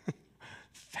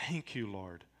 Thank you,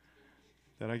 Lord,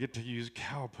 that I get to use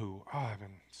cow poo. Oh, I've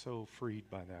been so freed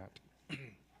by that.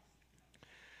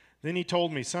 Then he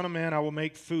told me, Son of man, I will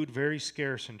make food very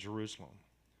scarce in Jerusalem.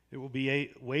 It will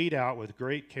be weighed out with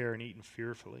great care and eaten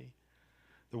fearfully.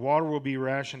 The water will be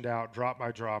rationed out drop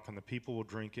by drop, and the people will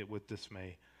drink it with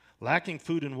dismay. Lacking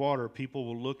food and water, people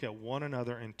will look at one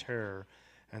another in terror,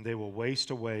 and they will waste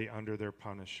away under their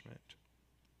punishment.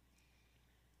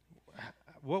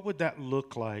 What would that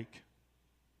look like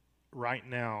right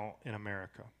now in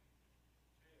America?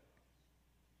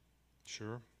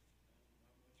 Sure.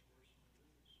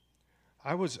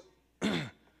 I was,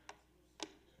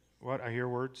 what, I hear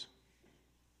words?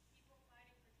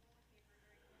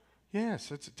 Yes,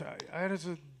 that is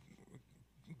a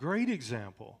great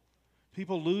example.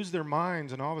 People lose their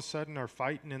minds and all of a sudden are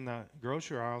fighting in the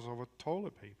grocery aisles over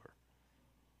toilet paper,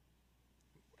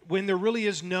 when there really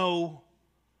is no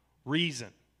reason.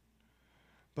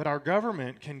 But our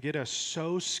government can get us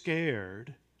so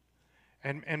scared,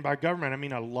 and by government I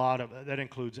mean a lot of, that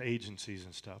includes agencies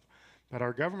and stuff, but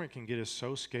our government can get us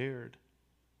so scared.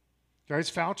 Guys,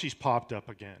 Fauci's popped up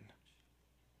again.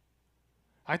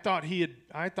 I thought he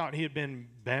had been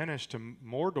banished to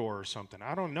Mordor or something.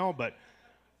 I don't know, but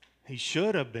he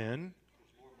should have been.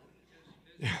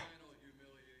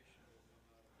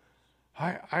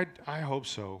 I hope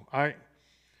so.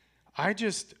 I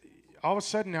just, all of a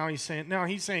sudden now he's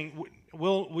saying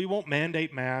we won't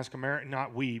mandate masks.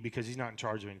 Not we, because he's not in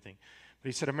charge of anything. But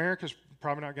he said America's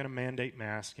probably not going to mandate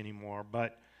masks anymore,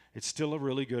 but it's still a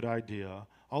really good idea.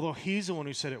 Although he's the one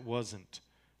who said it wasn't.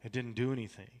 It didn't do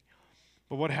anything.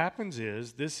 But what happens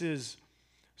is this is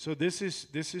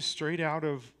straight out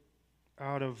of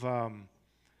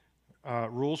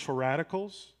Rules for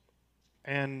Radicals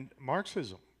and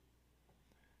Marxism.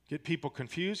 Get people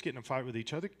confused, get in a fight with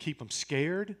each other, keep them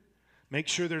scared, make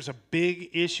sure there's a big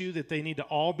issue that they need to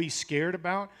all be scared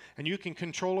about, and you can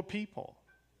control a people.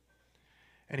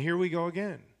 And here we go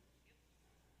again.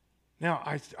 Now,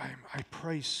 I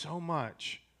pray so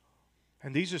much,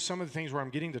 and these are some of the things where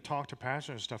I'm getting to talk to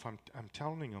pastors and stuff. I'm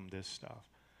telling them this stuff.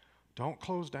 Don't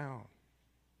close down.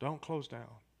 Don't close down.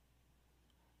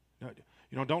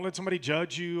 No, don't let somebody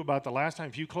judge you about the last time.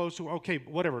 If you close to, okay,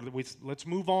 whatever. Let's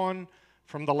move on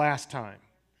from the last time.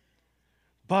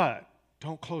 But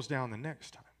don't close down the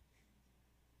next time.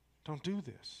 Don't do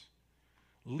this.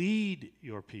 Lead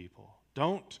your people.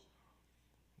 Don't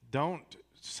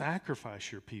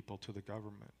sacrifice your people to the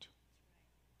government.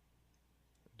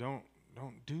 Don't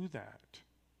do that.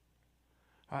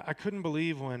 I couldn't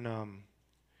believe when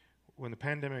the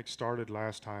pandemic started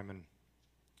last time, and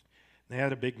they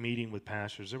had a big meeting with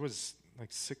pastors. There was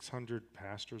like 600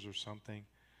 pastors or something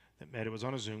that met. It was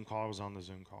on a Zoom call. I was on the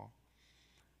Zoom call.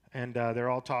 And they're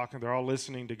all talking. They're all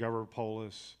listening to Governor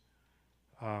Polis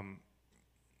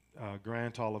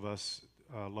grant all of us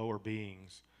lower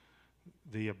beings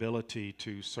the ability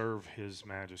to serve His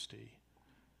Majesty.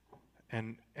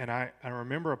 And I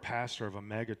remember a pastor of a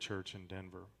mega church in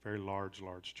Denver, very large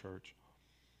church.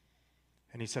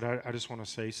 And he said, I just want to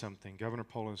say something. Governor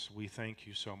Polis, we thank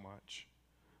you so much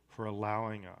for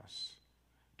allowing us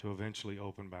to eventually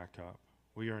open back up.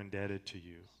 We are indebted to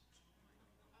you.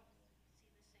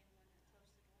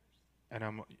 And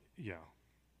I'm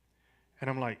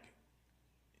like,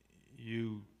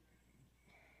 you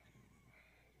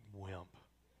wimp.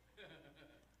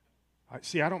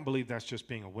 I don't believe that's just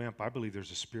being a wimp. I believe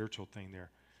there's a spiritual thing there.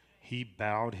 He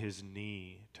bowed his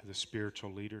knee to the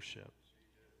spiritual leadership.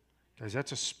 Guys,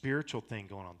 that's a spiritual thing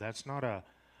going on. That's not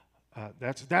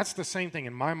that's the same thing.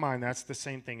 In my mind, that's the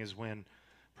same thing as when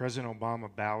President Obama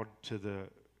bowed to the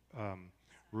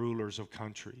rulers of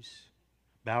countries,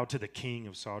 bowed to the king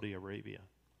of Saudi Arabia.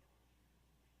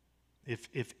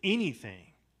 If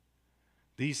anything,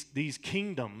 these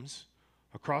kingdoms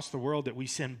across the world that we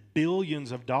send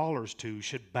billions of dollars to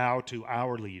should bow to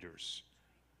our leaders.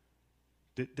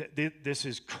 This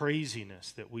is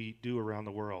craziness that we do around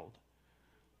the world.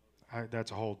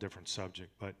 That's a whole different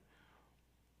subject, but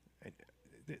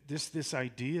this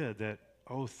idea that,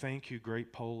 oh, thank you,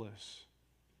 great Polis.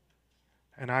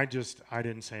 And I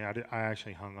didn't say, I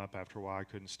actually hung up after a while. I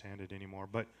couldn't stand it anymore.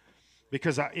 But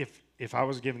because if I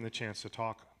was given the chance to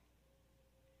talk,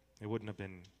 it wouldn't have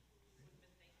been,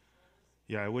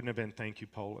 it wouldn't have been thank you,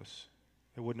 Polis.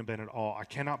 It wouldn't have been at all. I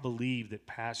cannot believe that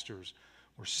pastors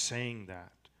were saying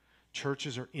that.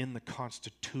 Churches are in the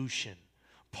Constitution.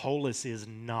 Polis is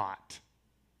not.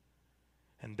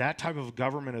 And that type of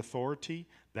government authority,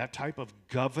 that type of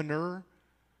governor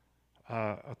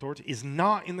authority is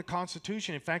not in the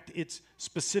Constitution. In fact, it's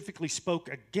specifically spoke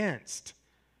against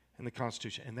in the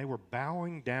Constitution. And they were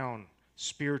bowing down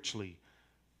spiritually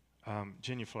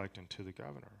genuflecting to the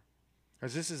governor.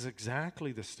 Because this is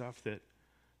exactly the stuff that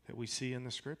we see in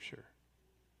the Scripture.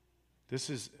 This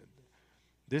is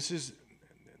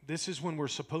when we're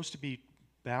supposed to be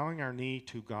bowing our knee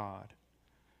to God,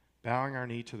 bowing our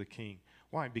knee to the King.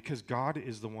 Why? Because God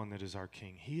is the one that is our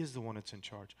King. He is the one that's in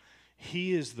charge.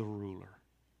 He is the ruler.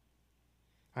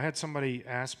 I had somebody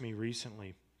ask me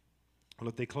recently, well,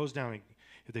 if they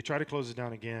try to close it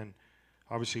down again,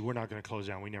 obviously we're not going to close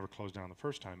down. We never closed down the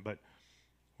first time, but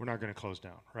we're not going to close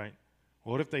down, right?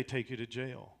 What if they take you to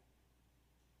jail?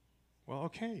 Well,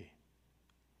 okay.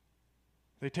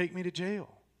 They take me to jail.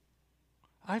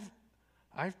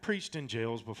 I've preached in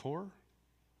jails before.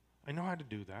 I know how to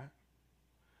do that.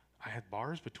 I had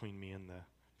bars between me and the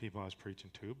people I was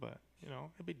preaching to, but,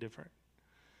 it'd be different.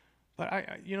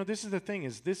 But this is the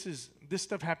thing, this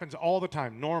stuff happens all the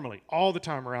time, normally, all the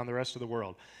time around the rest of the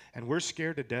world. And we're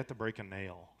scared to death to break a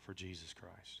nail for Jesus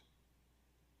Christ.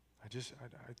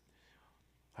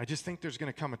 I just think there's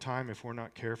going to come a time, if we're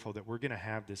not careful, that we're going to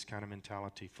have this kind of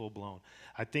mentality full blown.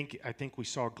 I think we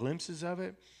saw glimpses of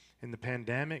it in the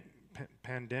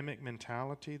pandemic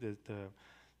mentality,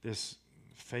 this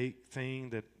fake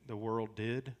thing that the world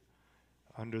did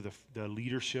under the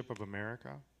leadership of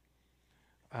America.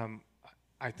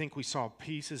 I think we saw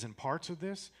pieces and parts of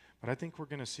this, but I think we're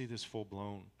going to see this full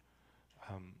blown,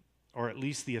 or at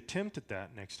least the attempt at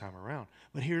that next time around.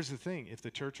 But here's the thing: if the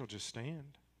church will just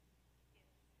stand.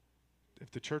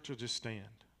 If the church will just stand.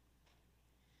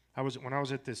 When I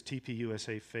was at this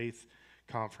TPUSA Faith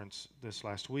conference this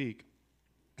last week,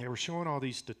 they were showing all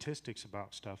these statistics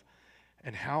about stuff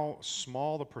and how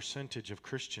small the percentage of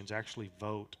Christians actually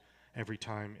vote every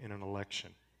time in an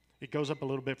election. It goes up a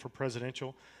little bit for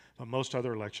presidential, but most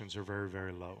other elections are very,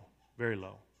 very low, very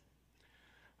low.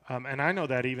 And I know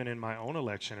that even in my own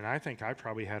election, and I think I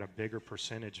probably had a bigger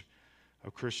percentage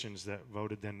of Christians that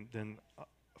voted than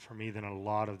for me than a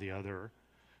lot of the other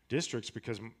districts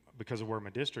because of where my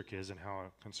district is and how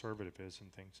conservative it is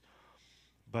and things.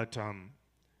 But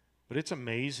it's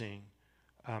amazing.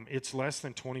 It's less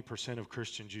than 20% of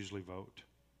Christians usually vote.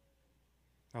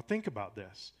 Now think about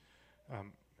this. Up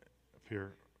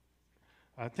here.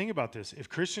 Think about this. If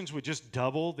Christians would just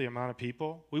double the amount of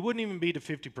people, we wouldn't even be to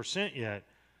 50% yet,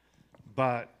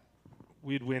 but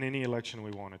we'd win any election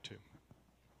we wanted to.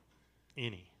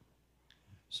 Any.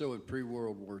 So in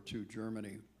pre-World War II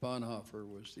Germany, Bonhoeffer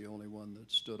was the only one that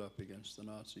stood up against the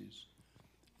Nazis.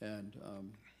 And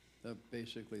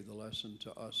basically the lesson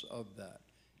to us of that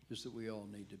is that we all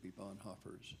need to be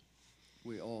Bonhoeffers.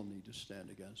 We all need to stand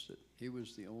against it. He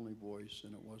was the only voice,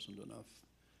 and it wasn't enough.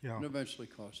 Yeah. And eventually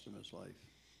cost him his life.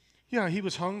 Yeah, he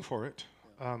was hung for it.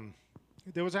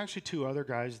 There was actually two other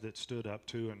guys that stood up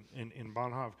too, in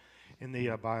Bonhoeffer. In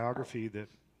the biography that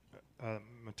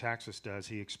Metaxas does,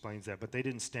 he explains that, but they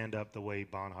didn't stand up the way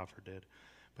Bonhoeffer did.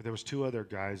 But there was two other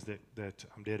guys that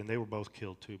did, and they were both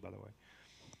killed too, by the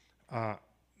way.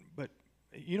 But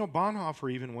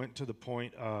Bonhoeffer even went to the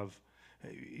point of,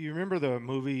 you remember the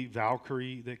movie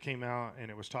Valkyrie that came out,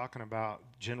 and it was talking about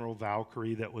General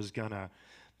Valkyrie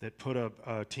that put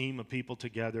a team of people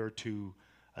together to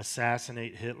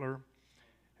assassinate Hitler,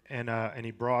 and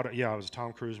he brought it was a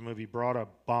Tom Cruise movie. He brought a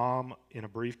bomb in a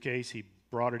briefcase. He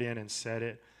brought it in and set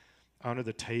it under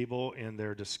the table in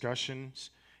their discussions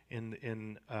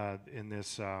in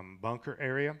this bunker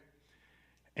area,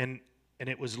 and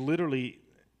it was literally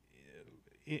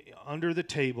under the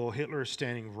table. Hitler is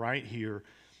standing right here,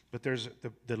 but there's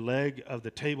the leg of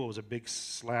the table was a big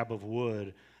slab of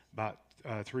wood about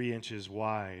 3 inches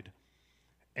wide,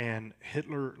 and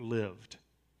Hitler lived.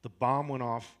 The bomb went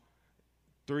off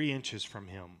 3 inches from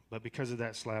him, but because of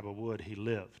that slab of wood, he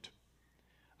lived.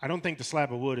 I don't think the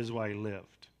slab of wood is why he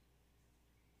lived.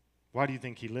 Why do you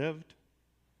think he lived?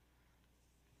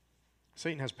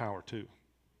 Satan has power too.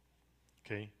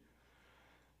 Okay?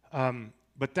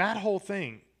 But that whole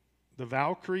thing, the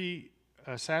Valkyrie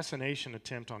assassination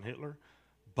attempt on Hitler,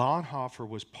 Bonhoeffer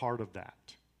was part of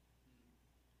that.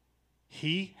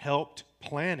 He helped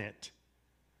plan it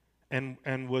and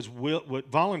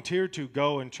volunteered to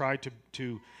go and try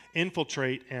to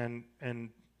infiltrate and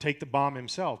take the bomb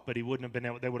himself, but he wouldn't have been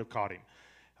able, they would have caught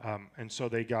him. And so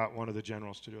they got one of the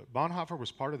generals to do it. Bonhoeffer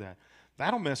was part of that.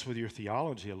 That'll mess with your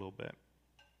theology a little bit.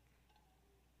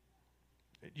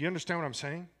 Do you understand what I'm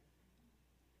saying?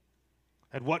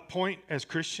 At what point, as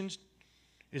Christians,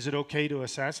 is it okay to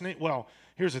assassinate? Well,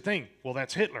 here's the thing. Well,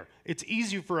 that's Hitler. It's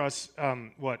easy for us,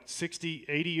 60,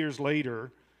 80 years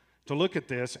later, to look at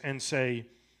this and say,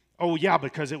 oh, yeah,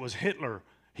 because it was Hitler.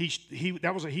 He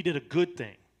did a good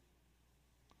thing.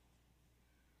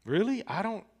 Really? I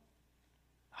don't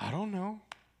know.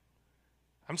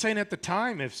 I'm saying at the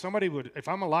time, if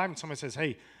I'm alive and somebody says,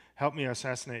 hey, help me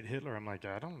assassinate Hitler, I'm like,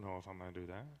 I don't know if I'm going to do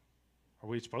that. Are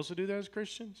we supposed to do that as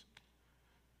Christians?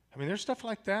 I mean, there's stuff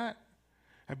like that.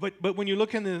 But when you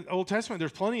look in the Old Testament,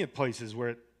 there's plenty of places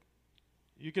where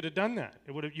you could have done that.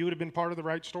 You would have been part of the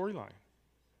right storyline.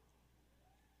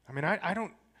 I mean, I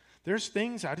don't, there's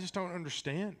things I just don't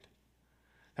understand.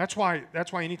 That's why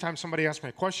anytime somebody asks me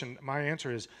a question, my answer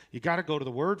is, you got to go to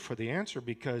the Word for the answer,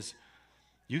 because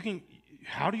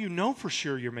how do you know for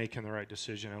sure you're making the right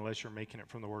decision unless you're making it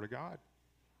from the Word of God?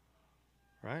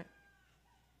 Right?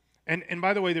 And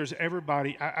by the way, there's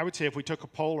everybody, I would say if we took a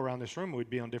poll around this room, we'd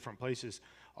be on different places,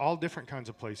 all different kinds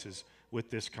of places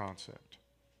with this concept.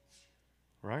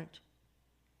 Right?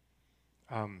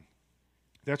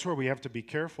 That's where we have to be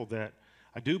careful that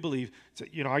I do believe,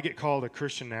 I get called a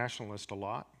Christian nationalist a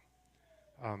lot,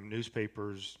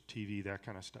 newspapers, TV, that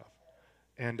kind of stuff.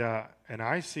 And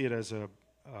I see it as a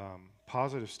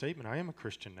positive statement. I am a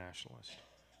Christian nationalist.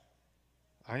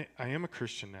 I am a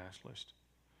Christian nationalist.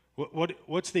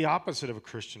 What's the opposite of a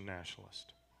Christian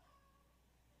nationalist?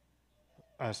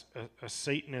 A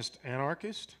Satanist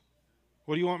anarchist?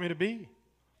 What do you want me to be?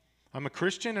 I'm a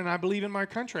Christian and I believe in my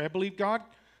country. I believe God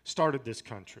started this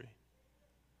country.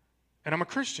 And I'm a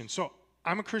Christian, so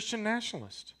I'm a Christian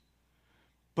nationalist.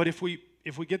 But if we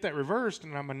get that reversed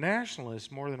and I'm a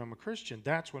nationalist more than I'm a Christian,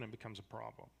 that's when it becomes a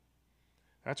problem.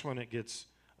 That's when it gets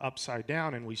upside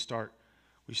down and we start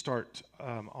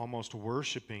almost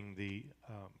worshiping the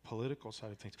political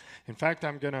side of things. In fact,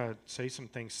 I'm going to say some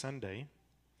things Sunday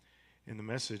in the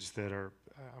message that I'm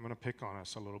going to pick on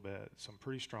us a little bit. Some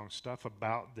pretty strong stuff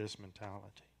about this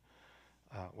mentality,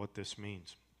 what this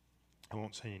means. I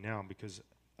won't say it now because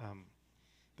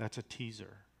that's a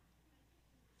teaser,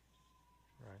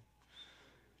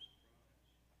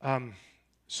 right?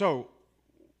 So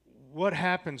what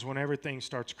happens when everything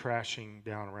starts crashing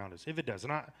down around us? If it does,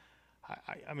 and I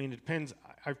mean, it depends.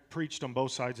 I've preached on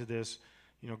both sides of this,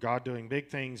 God doing big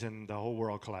things and the whole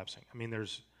world collapsing. I mean,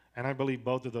 and I believe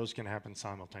both of those can happen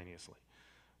simultaneously.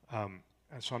 And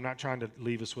so I'm not trying to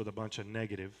leave us with a bunch of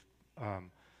negative,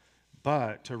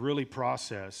 but to really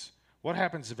process what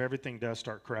happens if everything does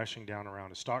start crashing down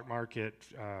around the stock market,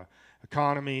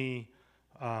 economy,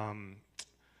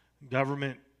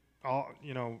 government,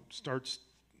 starts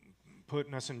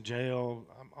putting us in jail,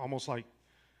 almost like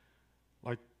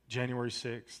January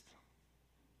 6th.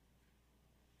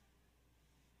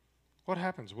 What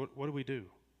happens? What do we do?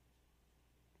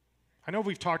 I know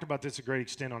we've talked about this a great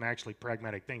extent on actually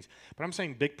pragmatic things, but I'm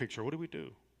saying big picture, what do we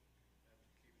do?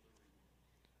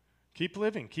 Keep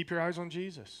living. Keep your eyes on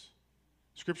Jesus.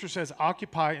 Scripture says,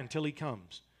 occupy until he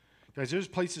comes. Guys, there's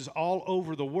places all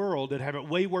over the world that have it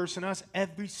way worse than us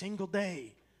every single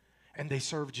day, and they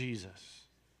serve Jesus.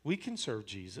 We can serve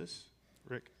Jesus.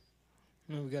 Rick?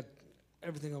 We got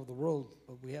everything over the world,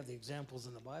 but we have the examples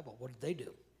in the Bible. What did they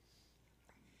do?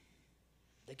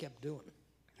 They kept doing it.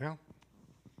 Yeah.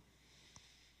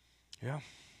 Yeah.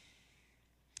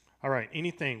 All right.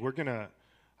 Anything we're gonna.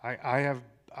 I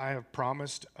have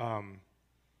promised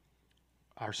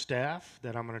our staff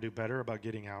that I'm gonna do better about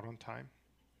getting out on time.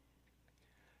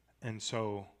 And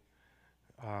so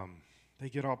they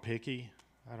get all picky.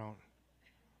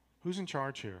 Who's in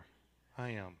charge here? I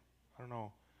am. I don't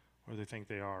know where they think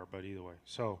they are, but either way.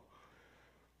 So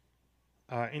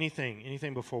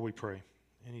anything before we pray?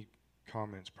 Any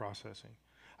comments, processing?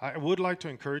 I would like to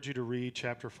encourage you to read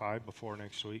chapter 5 before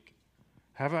next week.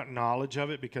 Have a knowledge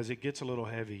of it because it gets a little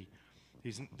heavy.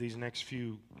 These next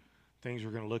few things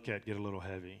we're going to look at get a little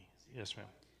heavy. Yes, ma'am.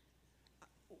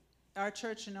 Our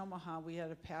church in Omaha, we had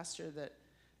a pastor that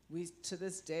we, to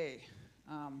this day,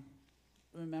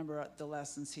 remember the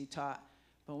lessons he taught.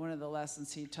 But one of the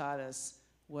lessons he taught us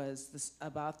was this,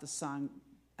 about the song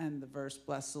and the verse,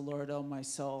 "Bless the Lord, O my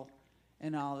soul,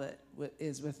 and all that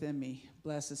is within me.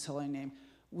 Bless his holy name."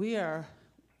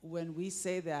 When we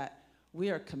say that, we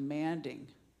are commanding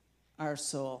our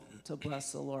soul to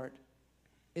bless the Lord.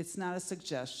 It's not a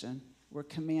suggestion. We're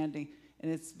commanding, and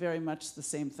it's very much the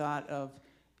same thought of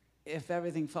if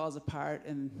everything falls apart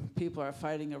and people are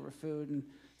fighting over food and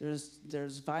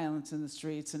there's violence in the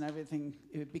streets and everything,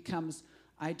 it becomes,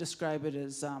 I describe it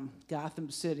as Gotham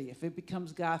City. If it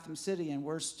becomes Gotham City and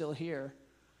we're still here,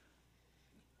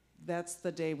 that's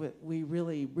the day we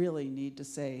really, really need to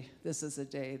say, this is a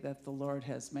day that the Lord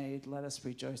has made. Let us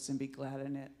rejoice and be glad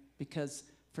in it. Because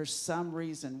for some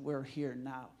reason, we're here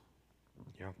now.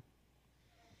 Yeah.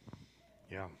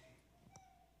 Yeah.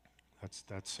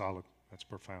 That's solid. That's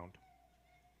profound.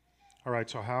 All right,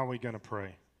 so how are we going to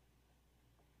pray?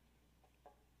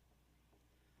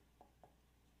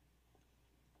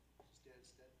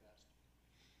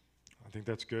 I think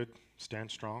that's good.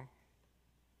 Stand strong.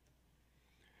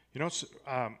 You know,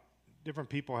 different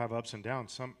people have ups and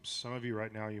downs. Some of you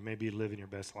right now, you may be living your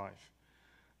best life.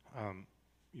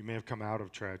 You may have come out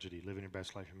of tragedy, living your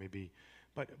best life.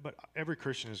 But every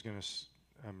Christian is going to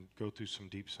go through some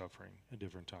deep suffering at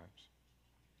different times.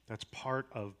 That's part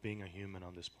of being a human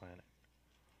on this planet.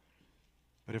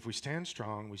 But if we stand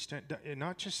strong,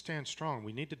 not just stand strong,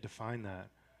 we need to define that.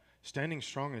 Standing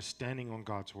strong is standing on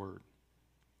God's word,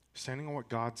 standing on what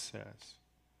God says.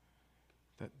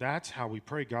 That's how we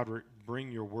pray. God,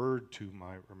 bring your word to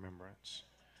my remembrance.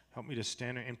 Help me to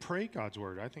stand and pray God's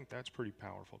word. I think that's pretty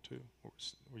powerful too.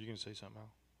 Were you going to say something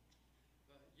else?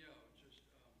 Yeah, just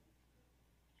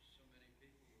so many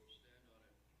people will stand on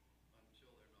it until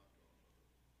they're knocked off of it.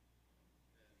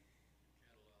 And you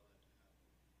can't allow that to happen.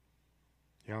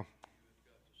 Yeah. You've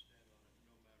got to stand on it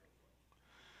no matter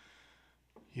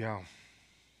what. Yeah.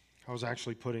 I was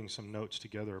actually putting some notes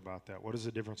together about that. What is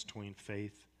the difference between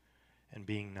faith and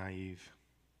being naive?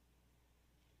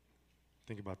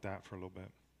 Think about that for a little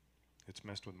bit. It's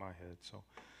messed with my head.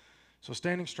 So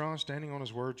standing strong, standing on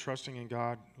his word, trusting in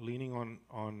God, leaning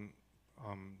on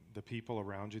the people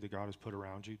around you that God has put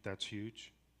around you, that's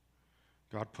huge.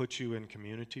 God put you in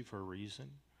community for a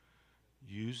reason.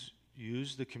 Use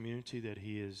the community that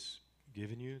he has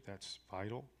given you. That's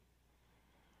vital.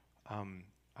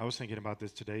 I was thinking about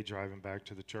this today driving back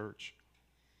to the church.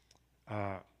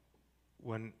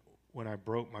 When I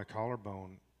broke my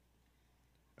collarbone,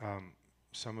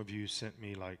 some of you sent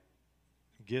me like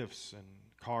gifts and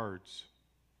cards.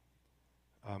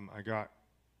 I got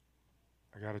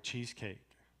a cheesecake.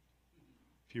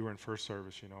 If you were in first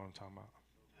service, you know what I'm talking about.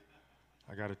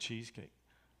 I got a cheesecake.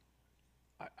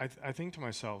 I think to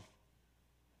myself,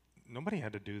 nobody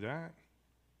had to do that.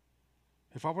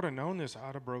 If I would have known this,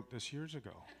 I'd have broke this years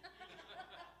ago.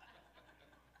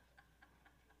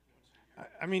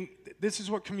 I mean, this is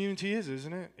what community is,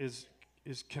 isn't it?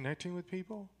 Is connecting with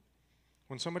people.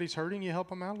 When somebody's hurting, you help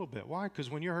them out a little bit. Why? Because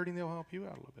when you're hurting, they'll help you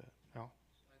out a little bit. No?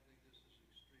 I think this is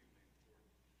extremely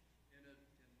important. In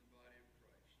the body of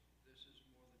Christ, this is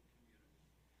more than community.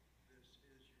 This is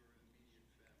your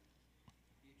immediate family.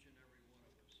 Each and every one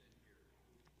of us in here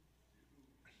who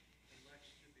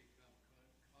elects to become,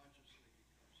 consciously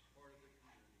becomes part of the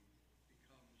community,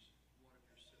 becomes one of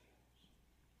your siblings.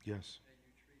 Yes. And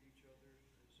you treat each other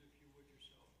as if you would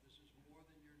yourself. This is more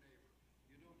than your neighbor.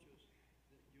 You don't just,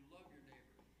 you love your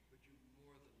neighbor, but you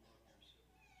more than love your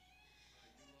siblings.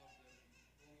 You love them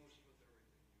almost with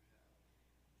everything you have.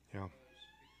 Yeah.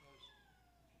 Because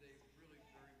they really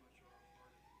very much are a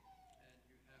part of you. And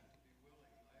you have to be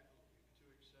willing, I believe, to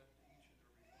accept each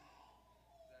and every one of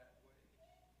them that way.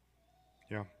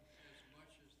 Yeah. As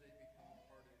much as they become a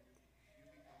part of you,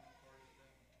 you become a part of them.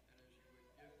 And as you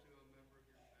would give to a member of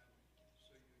your family,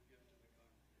 so you would give to the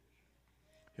congregation.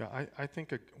 Yeah, I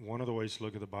think one of the ways to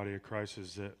look at the body of Christ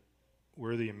is that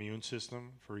we're the immune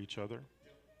system for each other.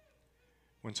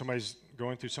 When somebody's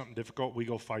going through something difficult, we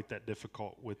go fight that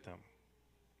difficult with them.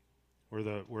 We're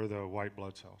the white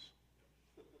blood cells,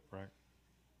 right?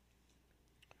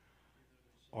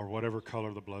 Or whatever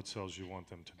color the blood cells you want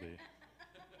them to be.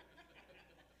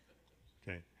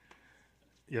 Okay.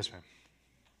 Yes, ma'am.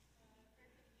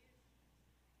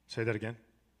 Say that again.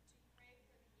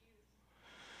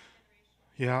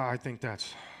 Yeah, I think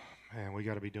man, we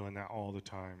got to be doing that all the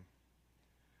time.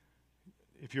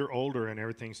 If you're older and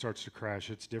everything starts to crash,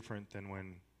 it's different than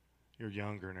when you're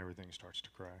younger and everything starts to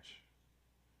crash.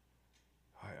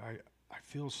 I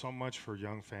feel so much for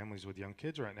young families with young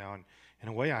kids right now, and in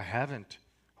a way I haven't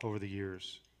over the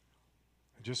years.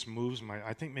 It just moves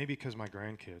I think maybe because my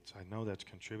grandkids, I know that's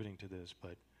contributing to this,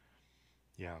 but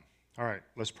yeah. All right,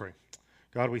 let's pray.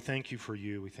 God, we thank you for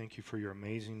you. We thank you for your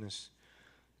amazingness,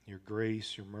 your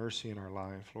grace, your mercy in our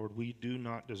life. Lord, we do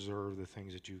not deserve the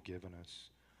things that you've given us,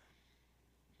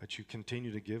 but you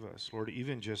continue to give us. Lord,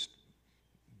 even just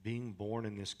being born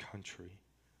in this country,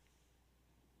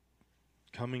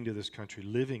 coming to this country,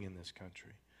 living in this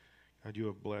country, God, you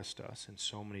have blessed us in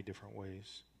so many different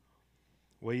ways,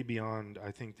 way beyond, I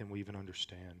think, than we even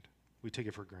understand. We take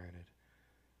it for granted.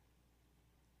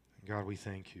 And God, we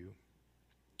thank you.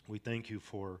 We thank you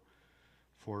for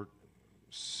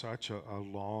such a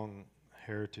long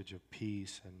heritage of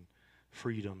peace and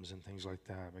freedoms and things like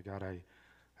that. But God, I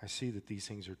see that these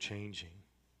things are changing.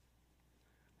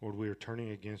 Lord, we are turning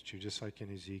against you, just like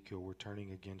in Ezekiel, we're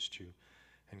turning against you.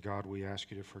 And God, we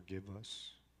ask you to forgive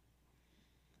us.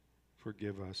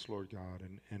 Forgive us, Lord God,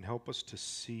 and help us to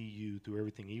see you through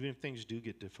everything. Even if things do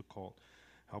get difficult,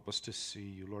 help us to see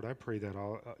you. Lord, I pray that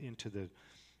all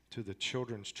to the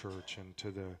children's church and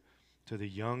to to the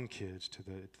young kids, to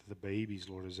the babies,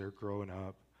 Lord, as they're growing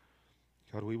up.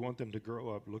 God, we want them to grow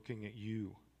up looking at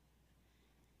you.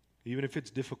 Even if it's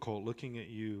difficult, looking at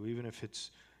you, even if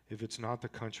it's not the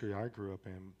country I grew up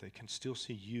in, they can still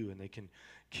see you, and they can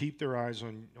keep their eyes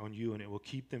on you, and it will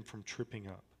keep them from tripping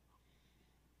up.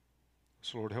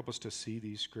 So, Lord, help us to see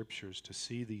these scriptures, to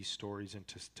see these stories, and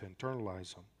to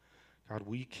internalize them. God,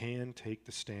 we can take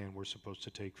the stand we're supposed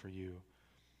to take for you.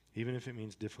 Even if it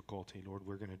means difficulty, Lord,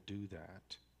 we're going to do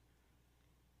that.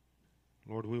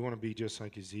 Lord, we want to be just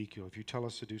like Ezekiel. If you tell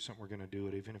us to do something, we're going to do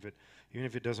it, even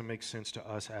if it doesn't make sense to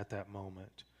us at that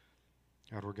moment.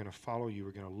 God, we're going to follow you.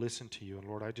 We're going to listen to you. And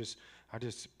Lord, I just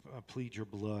plead your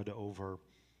blood over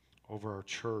our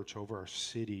church, over our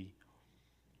city,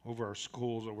 over our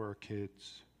schools, over our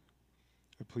kids.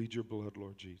 I plead your blood,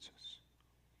 Lord Jesus.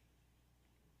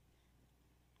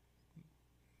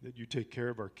 That you take care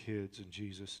of our kids in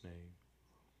Jesus' name.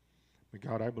 But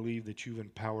God, I believe that you've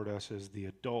empowered us as the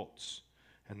adults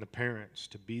and the parents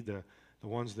to be the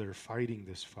ones that are fighting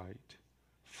this fight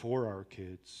for our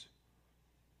kids.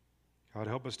 God,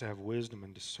 help us to have wisdom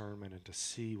and discernment and to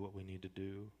see what we need to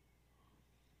do.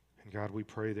 And God, we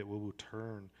pray that we will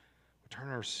turn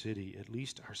our city, at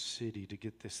least our city, to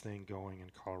get this thing going in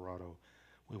Colorado.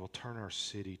 We will turn our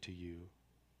city to you.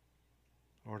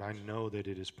 Lord, I know that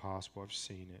it is possible. I've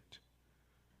seen it.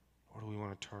 Lord, we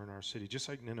want to turn our city. Just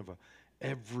like Nineveh,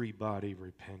 everybody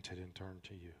repented and turned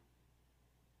to you.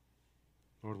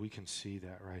 Lord, we can see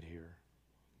that right here.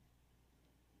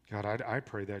 God, I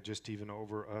pray that just even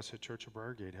over us at Church of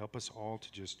Briargate. Help us all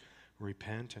to just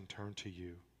repent and turn to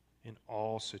you in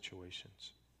all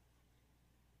situations.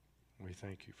 We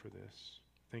thank you for this.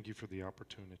 Thank you for the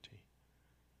opportunity.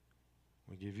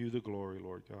 We give you the glory,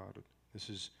 Lord God. This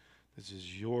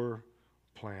is your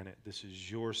planet. This is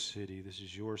your city. This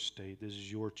is your state. This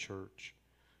is your church.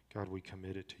 God, we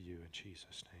commit it to you in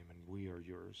Jesus' name, and we are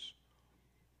yours.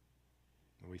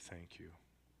 And we thank you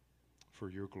for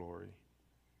your glory.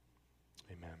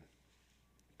 Amen.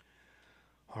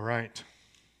 All right.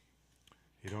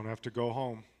 You don't have to go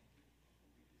home,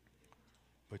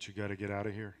 but you got to get out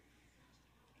of here.